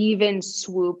nice even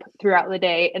swoop throughout the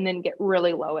day and then get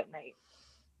really low at night.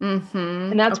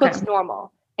 And that's what's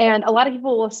normal. And a lot of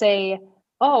people will say,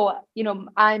 oh,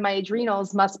 my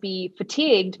adrenals must be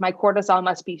fatigued. My cortisol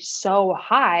must be so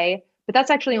high, but that's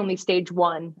actually only stage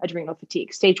 1 adrenal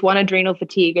fatigue. Stage 1 adrenal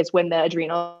fatigue is when the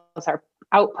adrenals are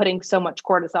outputting so much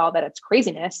cortisol that it's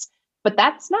craziness, but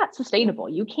that's not sustainable.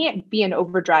 You can't be in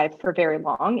overdrive for very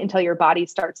long until your body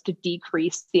starts to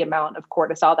decrease the amount of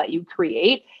cortisol that you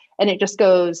create. And it just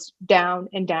goes down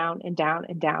and down and down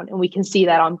and down. And we can see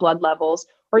that on blood levels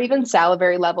or even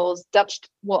salivary levels. Dutch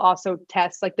will also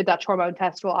test, like the Dutch hormone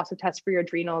test will also test for your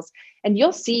adrenals. And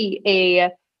you'll see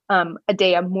a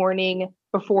day, a morning,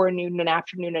 before noon, and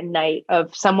afternoon and night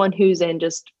of someone who's in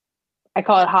just I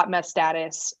call it hot mess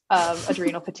status of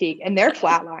adrenal fatigue, and they're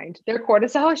flatlined. Their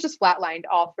cortisol is just flatlined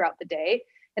all throughout the day.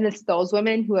 And it's those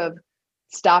women who have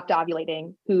stopped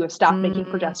ovulating, who have stopped making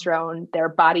progesterone. Their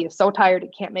body is so tired,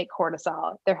 it can't make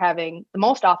cortisol. They're having the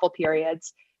most awful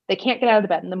periods. They can't get out of the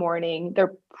bed in the morning.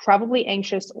 They're probably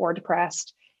anxious or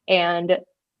depressed. And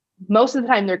most of the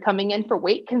time they're coming in for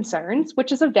weight concerns,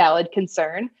 which is a valid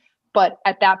concern. But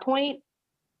at that point,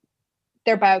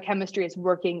 their biochemistry is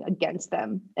working against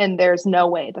them. And there's no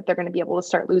way that they're going to be able to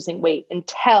start losing weight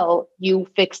until you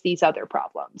fix these other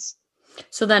problems.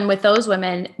 So then with those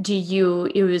women, do you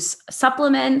use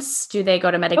supplements? Do they go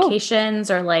to medications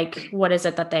or like, what is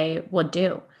it that they would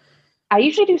do? I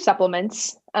usually do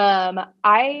supplements.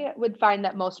 I would find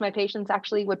that most of my patients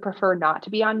actually would prefer not to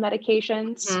be on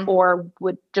medications or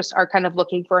would just are kind of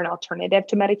looking for an alternative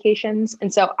to medications.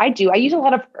 And so I use a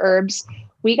lot of herbs.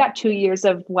 We got 2 years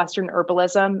of Western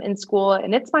herbalism in school,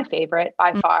 and it's my favorite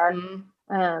by far.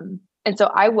 And so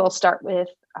I will start with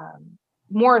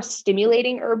more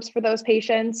stimulating herbs for those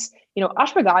patients. You know,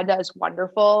 ashwagandha is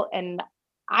wonderful, and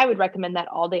I would recommend that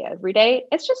all day, every day.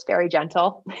 It's just very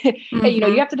gentle. You know,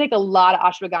 you have to take a lot of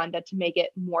ashwagandha to make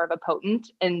it more of a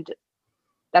potent, and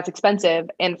that's expensive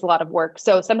and it's a lot of work.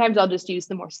 So sometimes I'll just use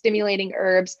the more stimulating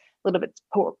herbs, a little bit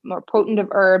more potent of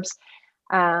herbs.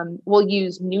 We'll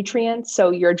use nutrients. So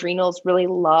your adrenals really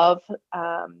love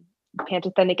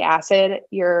pantothenic acid.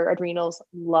 Your adrenals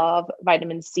love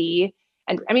vitamin C.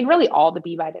 And I mean, really all the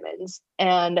B vitamins.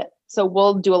 And so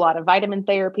we'll do a lot of vitamin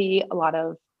therapy, a lot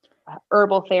of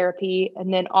herbal therapy,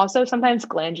 and then also sometimes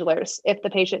glandulars. If the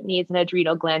patient needs an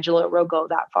adrenal glandular, we'll go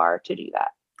that far to do that.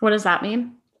 What does that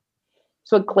mean?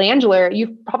 So a glandular,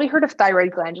 you've probably heard of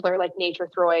thyroid glandular, like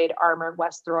Nature-Throid, Armour,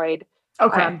 Westroid.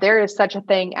 Okay. There is such a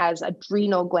thing as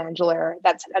adrenal glandular.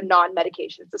 That's a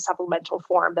non-medication. It's a supplemental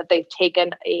form that they've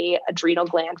taken a adrenal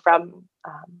gland from,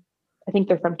 I think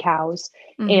they're from cows,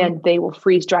 and they will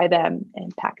freeze dry them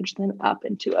and package them up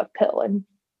into a pill, and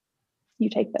you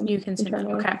take them. You consume it.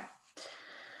 Okay.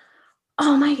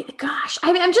 Oh my gosh.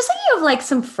 I mean, I'm just thinking of like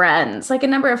some friends, like a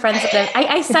number of friends that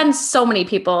I send so many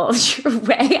people your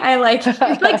way. I'm like so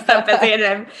busy,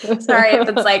 and I'm sorry if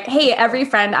it's like, hey, every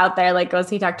friend out there, like go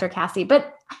see Dr. Cassie,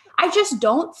 but I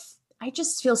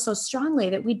just feel so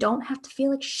strongly that we don't have to feel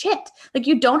like shit. Like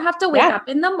you don't have to wake up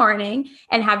in the morning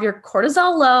and have your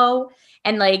cortisol low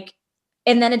and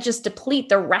then it just deplete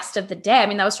the rest of the day. I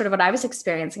mean, that was sort of what I was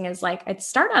experiencing is like, I'd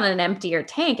start on an emptier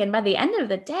tank. And by the end of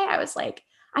the day, I was like,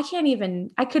 I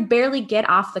could barely get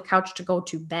off the couch to go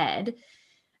to bed.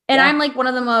 And I'm like one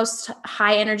of the most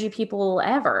high energy people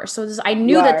ever. So I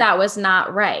knew that was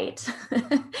not right.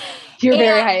 You're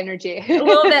very high energy. A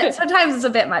little bit. Sometimes it's a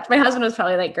bit much. My husband was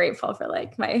probably like grateful for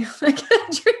like my adrenal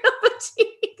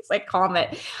fatigue. Like calm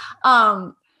it.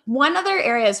 One other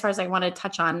area as far as I want to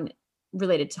touch on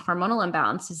related to hormonal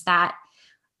imbalance is that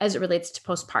as it relates to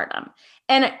postpartum.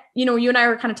 And, you know, you and I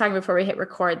were kind of talking before we hit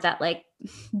record that like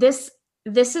this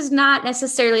is not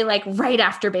necessarily like right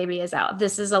after baby is out.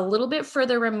 This is a little bit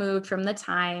further removed from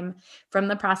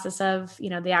the process of, you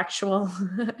know, the actual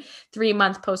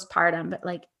 3-month postpartum, but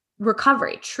like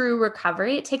true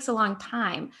recovery, it takes a long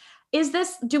time.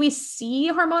 Do we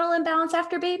see hormonal imbalance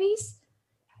after babies?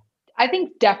 I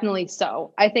think definitely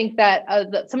so. I think that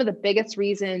some of the biggest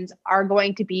reasons are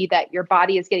going to be that your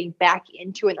body is getting back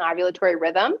into an ovulatory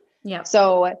rhythm. Yeah.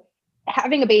 So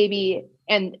having a baby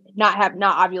and not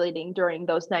ovulating during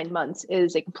those 9 months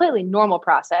is a completely normal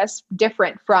process,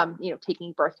 different from, you know,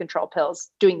 taking birth control pills,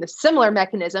 doing the similar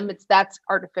mechanism. That's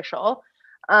artificial.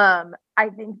 I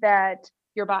think that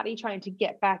your body trying to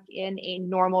get back in a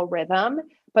normal rhythm,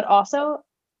 but also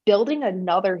building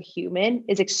another human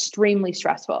is extremely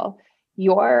stressful.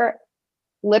 Your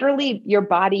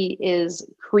body is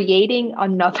creating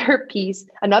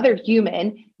another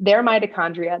human, their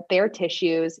mitochondria, their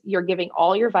tissues. You're giving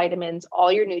all your vitamins,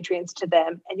 all your nutrients to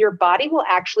them, and your body will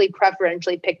actually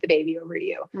preferentially pick the baby over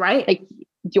you. Right. Like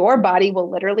your body will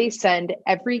literally send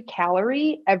every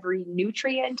calorie, every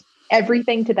nutrient,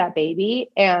 everything to that baby.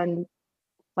 And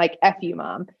like, F you,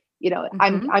 mom, you know,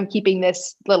 I'm keeping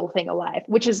this little thing alive,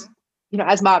 which is, you know,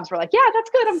 as moms, we're like, yeah, that's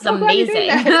good. I'm so glad you're doing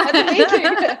that. That's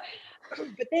amazing.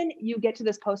 But then you get to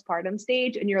this postpartum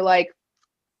stage and you're like,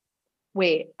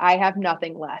 wait, I have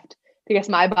nothing left because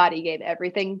my body gave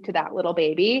everything to that little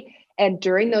baby. And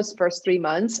during those first 3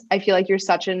 months, I feel like you're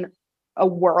such a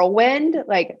whirlwind.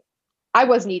 Like I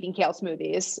wasn't eating kale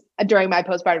smoothies during my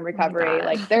postpartum recovery.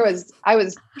 Like I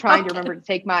was trying to remember to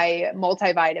take my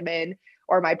multivitamin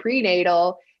or my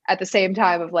prenatal at the same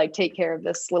time of like, take care of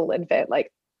this little infant.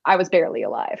 Like I was barely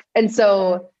alive. And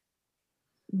so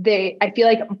I feel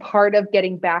like part of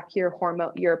getting back your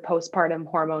postpartum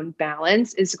hormone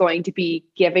balance is going to be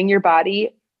giving your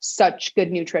body such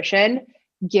good nutrition,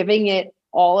 giving it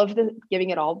all of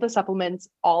the supplements,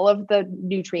 all of the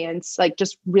nutrients, like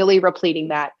just really repleting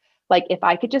that. Like if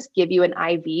I could just give you an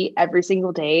IV every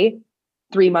single day,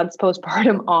 3 months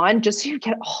postpartum on, just so you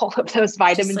get all of those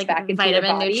vitamins like back into your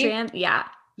vitamin body. nutrient. Yeah.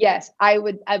 Yes, I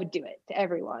would do it to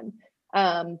everyone.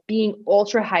 Being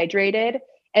ultra hydrated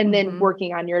and then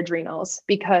working on your adrenals,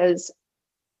 because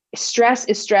stress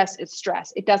is stress is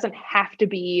stress. It doesn't have to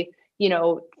be,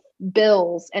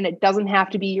 bills, and it doesn't have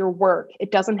to be your work.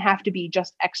 It doesn't have to be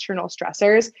just external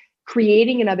stressors.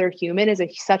 Creating another human is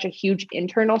such a huge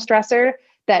internal stressor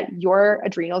that your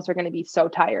adrenals are going to be so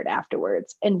tired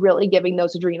afterwards. And really giving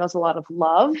those adrenals a lot of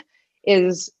love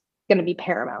is going to be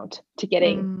paramount to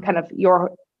getting kind of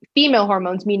your female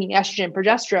hormones, meaning estrogen,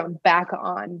 progesterone, back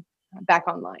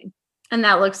online. And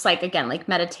that looks like, again, like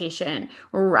meditation,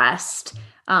 rest,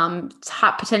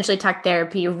 potentially talk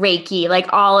therapy, Reiki,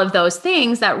 like all of those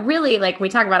things that really, like we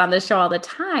talk about on this show all the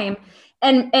time.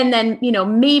 And then,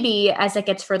 maybe as it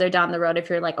gets further down the road, if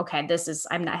you're like, okay,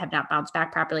 I have not bounced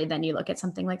back properly, then you look at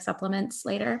something like supplements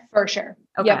later. For sure.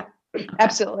 Okay. Yep. Okay.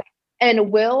 Absolutely. And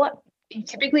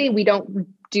typically we don't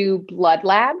do blood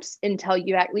labs until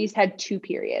you at least had 2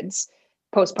 periods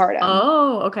postpartum.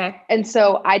 Oh, okay. And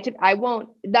so I won't,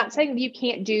 not saying you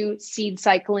can't do seed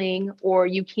cycling or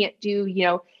you can't do,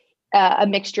 a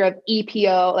mixture of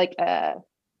EPO, like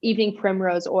evening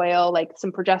primrose oil, like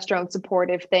some progesterone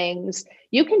supportive things.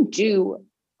 You can do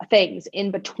things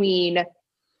in between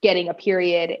getting a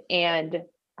period and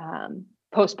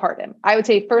postpartum. I would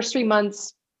say first 3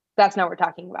 months, that's not what we're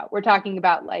talking about. We're talking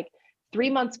about like 3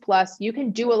 months plus. You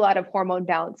can do a lot of hormone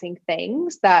balancing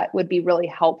things that would be really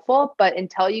helpful, but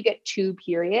until you get 2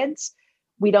 periods,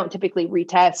 we don't typically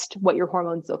retest what your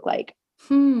hormones look like.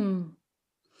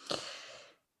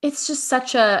 It's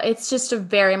just a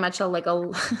very much like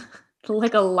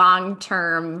a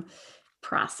long-term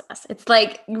process. It's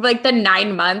like the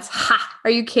 9 months. Ha,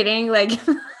 are you kidding? Like,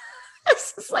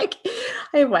 this is like,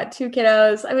 I have 2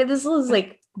 kiddos. I mean, this is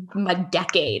like a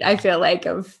decade, I feel like,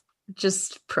 of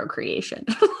just procreation.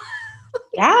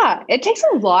 Yeah. It takes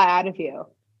a lot out of you.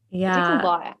 Yeah.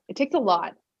 It takes a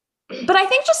lot. But I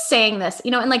think just saying this,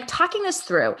 and like talking this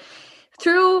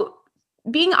through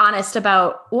being honest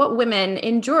about what women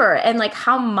endure and like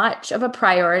how much of a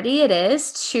priority it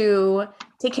is to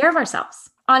take care of ourselves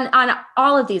on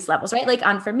all of these levels, right? Like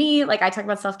for me, like I talk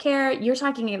about self-care, you're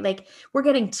talking like we're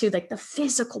getting to like the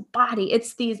physical body.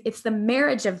 It's the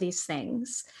marriage of these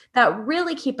things that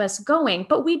really keep us going,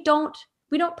 but we don't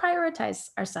prioritize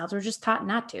ourselves. We're just taught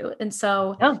not to. And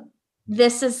so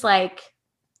This is like,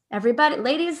 everybody,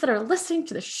 ladies that are listening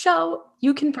to the show,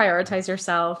 you can prioritize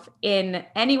yourself in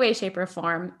any way, shape, or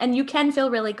form, and you can feel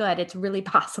really good. It's really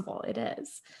possible. It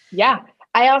is. Yeah.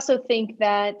 I also think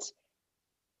that,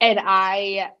 and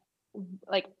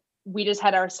we just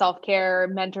had our self-care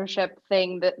mentorship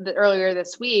thing earlier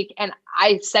this week, and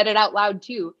I said it out loud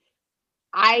too.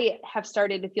 I have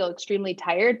started to feel extremely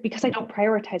tired because I don't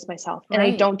prioritize myself and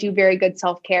I don't do very good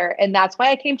self-care. And that's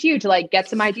why I came to you to like get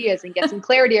some ideas and get some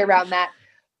clarity around that.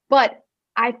 But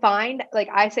I find, like,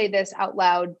 I say this out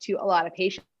loud to a lot of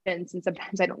patients, and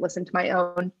sometimes I don't listen to my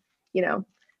own,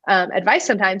 advice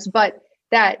sometimes, but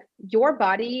that your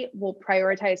body will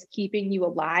prioritize keeping you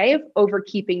alive over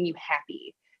keeping you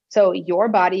happy. So your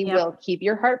body will keep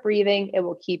your heart breathing. It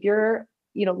will keep your,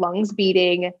 lungs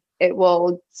beating. It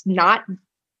will not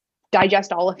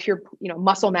digest all of your,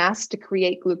 muscle mass to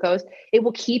create glucose. It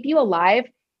will keep you alive.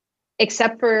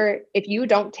 Except for if you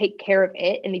don't take care of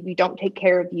it, and if you don't take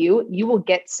care of you, you will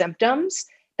get symptoms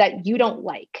that you don't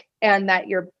like. And that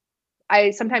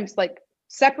I sometimes like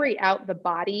separate out the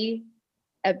body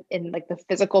in like the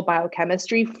physical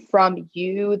biochemistry from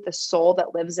you, the soul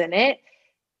that lives in it.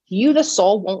 You, the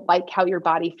soul, won't like how your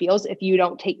body feels if you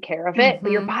don't take care of it,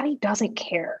 but your body doesn't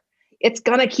care. It's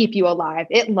going to keep you alive.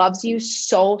 It loves you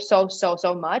so, so, so,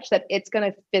 so much that it's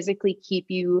going to physically keep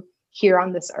you here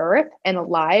on this earth and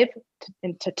alive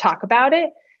to talk about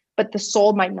it, but the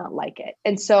soul might not like it.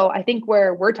 And so I think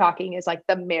where we're talking is like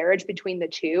the marriage between the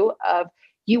two of,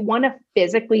 you want to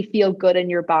physically feel good in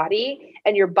your body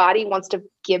and your body wants to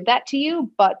give that to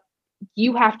you, but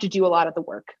you have to do a lot of the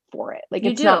work for it. Like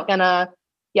it's not gonna,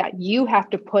 you have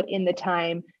to put in the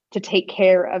time to take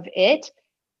care of it,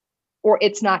 or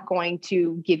it's not going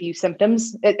to give you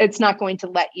symptoms. It's not going to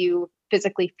let you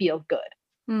physically feel good.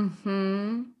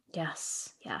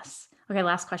 Yes. Okay,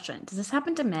 last question. Does this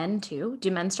happen to men too?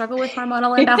 Do men struggle with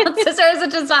hormonal imbalances or is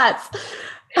it just us?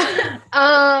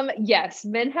 Yes,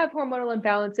 men have hormonal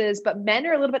imbalances, but men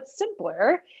are a little bit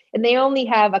simpler and they only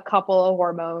have a couple of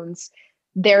hormones.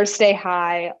 Theirs stay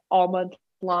high all month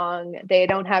long. They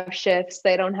don't have shifts.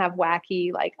 They don't have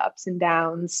wacky like ups and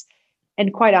downs.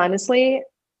 And quite honestly,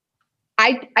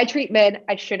 I treat men,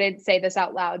 I shouldn't say this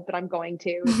out loud, but I'm going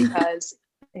to because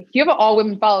you have an all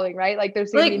women following, right? Like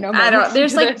there's going to be no men.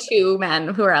 There's like 2 men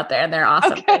who are out there and they're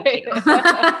awesome. Okay.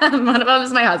 One of them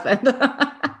is my husband.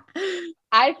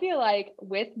 I feel like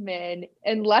with men,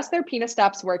 unless their penis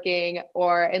stops working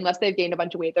or unless they've gained a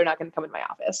bunch of weight, they're not going to come in my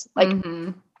office. Like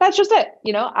that's just it.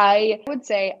 You know, I would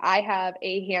say I have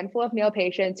a handful of male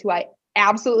patients who I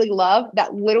absolutely love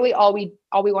that literally all we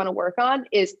want to work on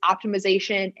is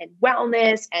optimization and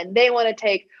wellness. And they want to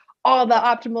take all the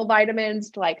optimal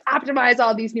vitamins to like optimize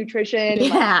all these nutrition.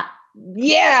 Yeah.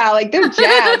 Like they're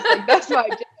jazzed. Like that's my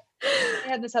jazz. I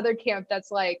had this other camp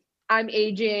that's like, I'm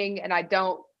aging and I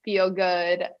don't feel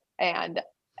good and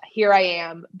here I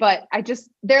am, but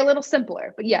they're a little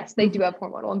simpler, but yes, they do have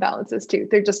hormonal imbalances too.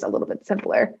 They're just a little bit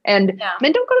simpler and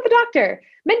men don't go to the doctor.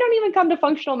 Men don't even come to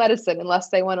functional medicine unless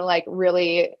they want to like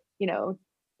really,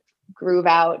 groove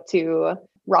out to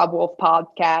Rob Wolf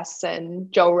podcasts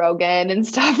and Joe Rogan and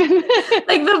stuff.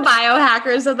 Like the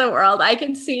biohackers of the world. I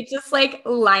can see just like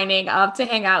lining up to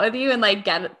hang out with you and like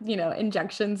get,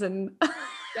 injections and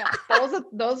yeah,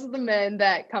 those are the men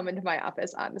that come into my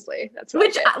office. Honestly, that's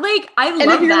what I love.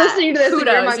 And if you're that. listening to this,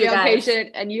 Kudos, and you're my male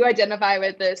patient, and you identify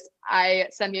with this, I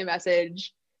send you a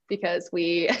message because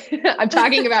I'm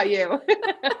talking about you.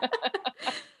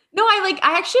 No,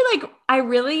 I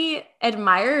really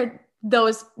admire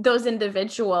those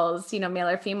individuals, male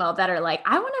or female, that are like,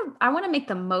 I want to make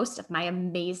the most of my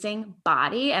amazing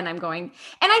body. And I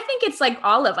think it's like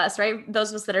all of us, right? Those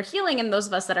of us that are healing and those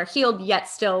of us that are healed, yet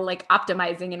still like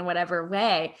optimizing in whatever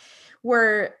way,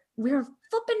 we're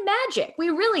flipping magic. We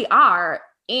really are.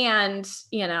 And,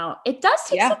 it does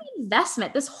take some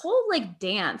investment, this whole like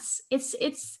dance.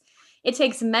 It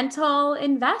takes mental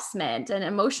investment and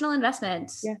emotional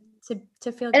investment. Yeah.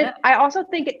 To feel good. And I also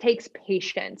think it takes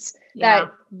patience that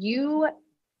you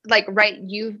like, right.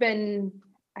 You've been,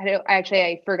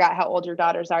 I forgot how old your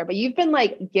daughters are, but you've been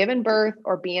like given birth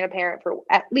or being a parent for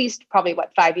at least probably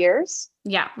 5 years.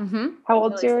 Yeah. Mm-hmm. How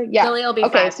old's your? Yeah. Billy will be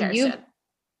 5 years.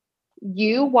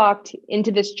 You walked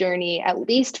into this journey at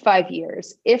least 5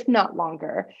 years, if not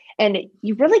longer. And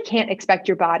you really can't expect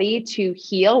your body to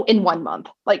heal in 1 month.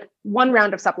 Like one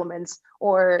round of supplements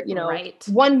or,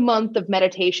 1 month of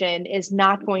meditation is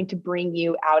not going to bring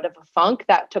you out of a funk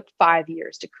that took 5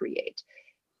 years to create.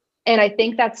 And I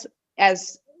think that's,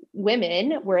 as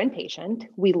women, we're impatient.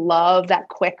 We love that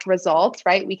quick results,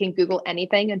 right? We can Google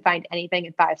anything and find anything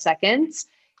in 5 seconds.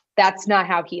 That's not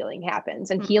how healing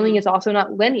happens. And healing is also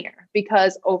not linear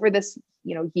because over this,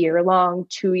 year-long,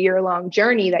 2-year-long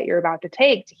journey that you're about to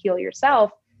take to heal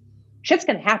yourself, shit's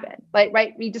going to happen. Like,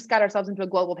 right. We just got ourselves into a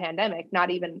global pandemic, not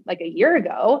even like a year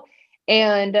ago.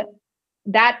 And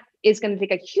that is going to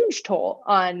take a huge toll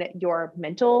on your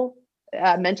mental,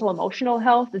 emotional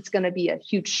health. It's going to be a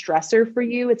huge stressor for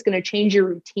you. It's going to change your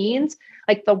routines.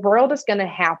 Like the world is going to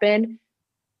happen.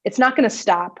 It's not going to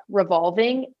stop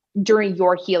revolving during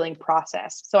your healing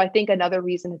process. So I think another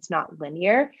reason it's not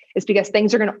linear is because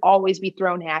things are going to always be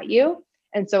thrown at you.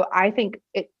 And so I think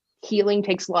healing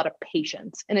takes a lot of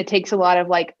patience and it takes a lot of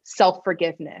like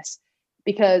self-forgiveness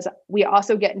because we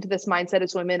also get into this mindset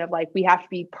as women of like, we have to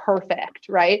be perfect,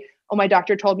 right? Oh, my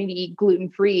doctor told me to eat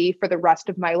gluten-free for the rest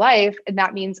of my life. And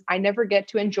that means I never get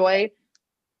to enjoy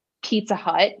Pizza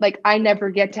Hut. Like I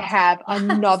never get to have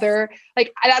another,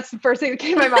 like that's the first thing that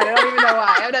came to my mind. I don't even know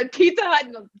why. I haven't had Pizza Hut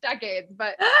in decades,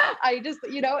 but I just,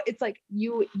 it's like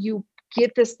you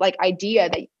get this like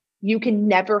idea that you can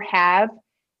never have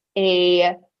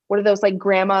what are those like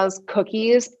grandma's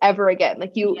cookies ever again?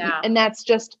 Like and that's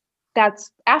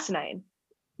asinine.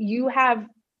 You have,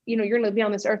 you're going to be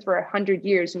on this earth for 100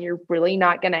 years and you're really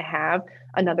not going to have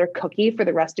another cookie for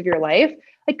the rest of your life.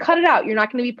 Like cut it out. You're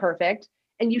not going to be perfect.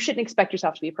 And you shouldn't expect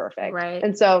yourself to be perfect. Right.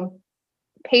 And so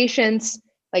patience,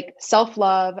 like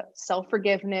self-love,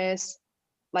 self-forgiveness,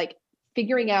 like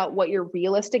figuring out what your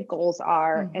realistic goals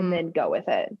are and then go with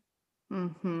it.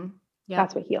 Mm-hmm. Yeah.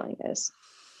 That's what healing is.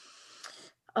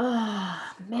 Oh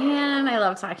man, I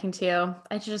love talking to you.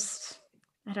 I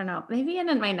don't know, maybe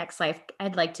in my next life,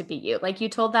 I'd like to be you. Like you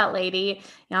told that lady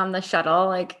on the shuttle,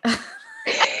 like,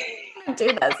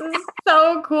 dude, this is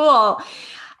so cool.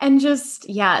 And just,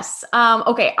 yes.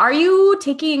 Okay. Are you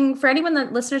taking, for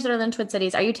anyone listeners that are in the Twin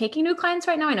Cities, are you taking new clients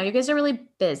right now? I know you guys are really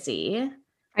busy.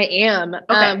 I am.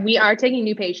 Okay. We are taking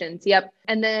new patients. Yep.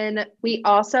 And then we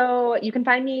also, you can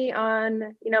find me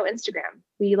on, Instagram.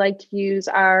 We like to use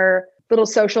our little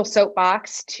social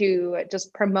soapbox to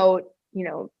just promote,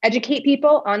 educate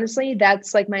people. Honestly,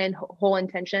 that's like my whole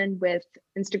intention with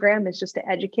Instagram, is just to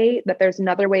educate that there's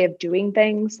another way of doing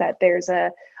things, that there's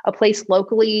a place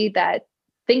locally that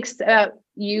thinks about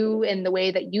you in the way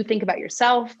that you think about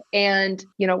yourself. And,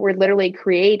 we're literally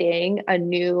creating a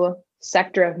new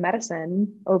sector of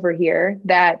medicine over here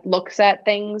that looks at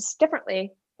things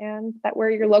differently, and that we're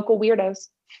your local weirdos.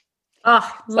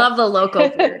 Oh, love the local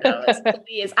weirdos.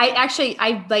 Please.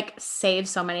 I like save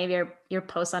so many of your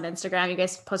posts on Instagram. You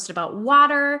guys posted about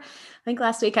water. I think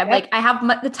last week I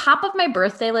have the top of my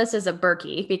birthday list is a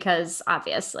Berkey, because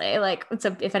obviously like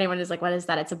if anyone is like, what is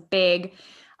that? It's a big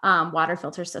water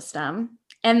filter system.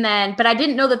 And then, but I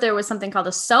didn't know that there was something called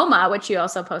a Soma, which you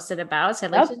also posted about. So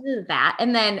I'd like to do that.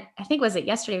 And then I think, was it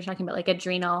yesterday, we were talking about like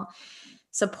adrenal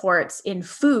supports in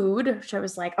food, which I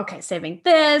was like, okay, saving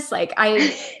this, like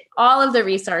all of the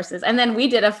resources. And then we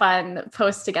did a fun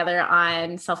post together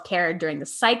on self-care during the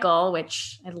cycle,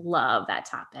 which I love that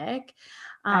topic.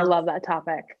 I love that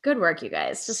topic. Good work, you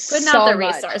guys. Just putting out the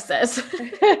resources.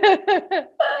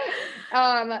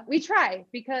 We try,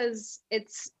 because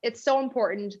it's so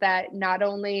important that not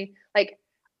only, like,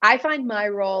 I find my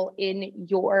role in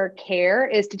your care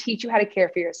is to teach you how to care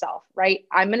for yourself, right?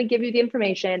 I'm going to give you the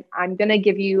information. I'm going to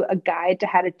give you a guide to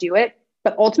how to do it,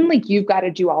 but ultimately you've got to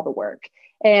do all the work.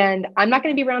 And I'm not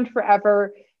going to be around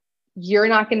forever. You're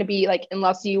not going to be like,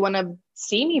 unless you want to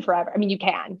see me forever. I mean, you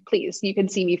can, please, you can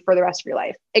see me for the rest of your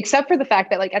life, except for the fact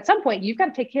that like at some point you've got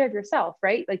to take care of yourself,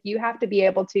 right? Like you have to be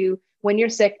able to, when you're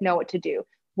sick, know what to do.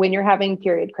 When you're having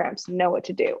period cramps, know what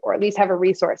to do, or at least have a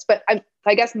resource. But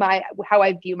I guess how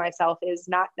I view myself is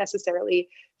not necessarily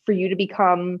for you to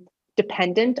become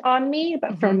dependent on me,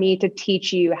 but for me to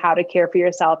teach you how to care for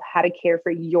yourself, how to care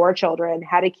for your children,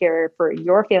 how to care for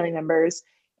your family members,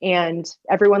 and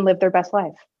everyone live their best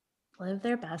life. Live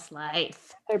their best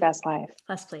life. Their best life.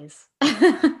 Yes, please.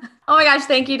 Oh my gosh.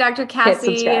 Thank you, Dr.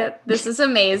 Cassie. This is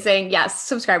amazing. Yes.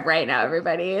 Subscribe right now,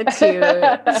 everybody,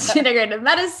 to integrative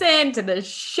medicine, to the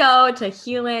show, to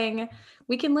healing.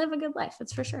 We can live a good life.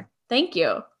 That's for sure. Thank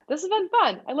you. This has been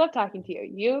fun. I love talking to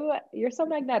you. You're so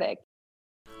magnetic.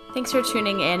 Thanks for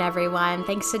tuning in, everyone.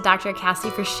 Thanks to Dr. Cassie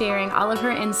for sharing all of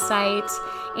her insight.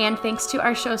 And thanks to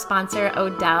our show sponsor,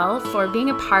 Odell, for being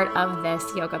a part of this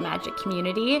Yoga Magic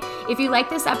community. If you like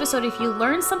this episode, if you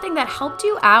learned something that helped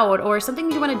you out or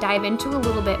something you want to dive into a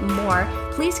little bit more,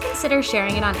 please consider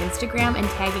sharing it on Instagram and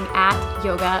tagging at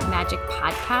Yoga Magic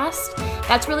Podcast.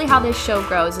 That's really how this show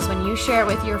grows, is when you share it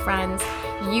with your friends,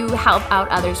 you help out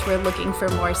others who are looking for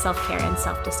more self-care and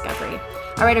self-discovery.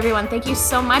 All right, everyone. Thank you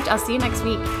so much. I'll see you next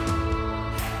week.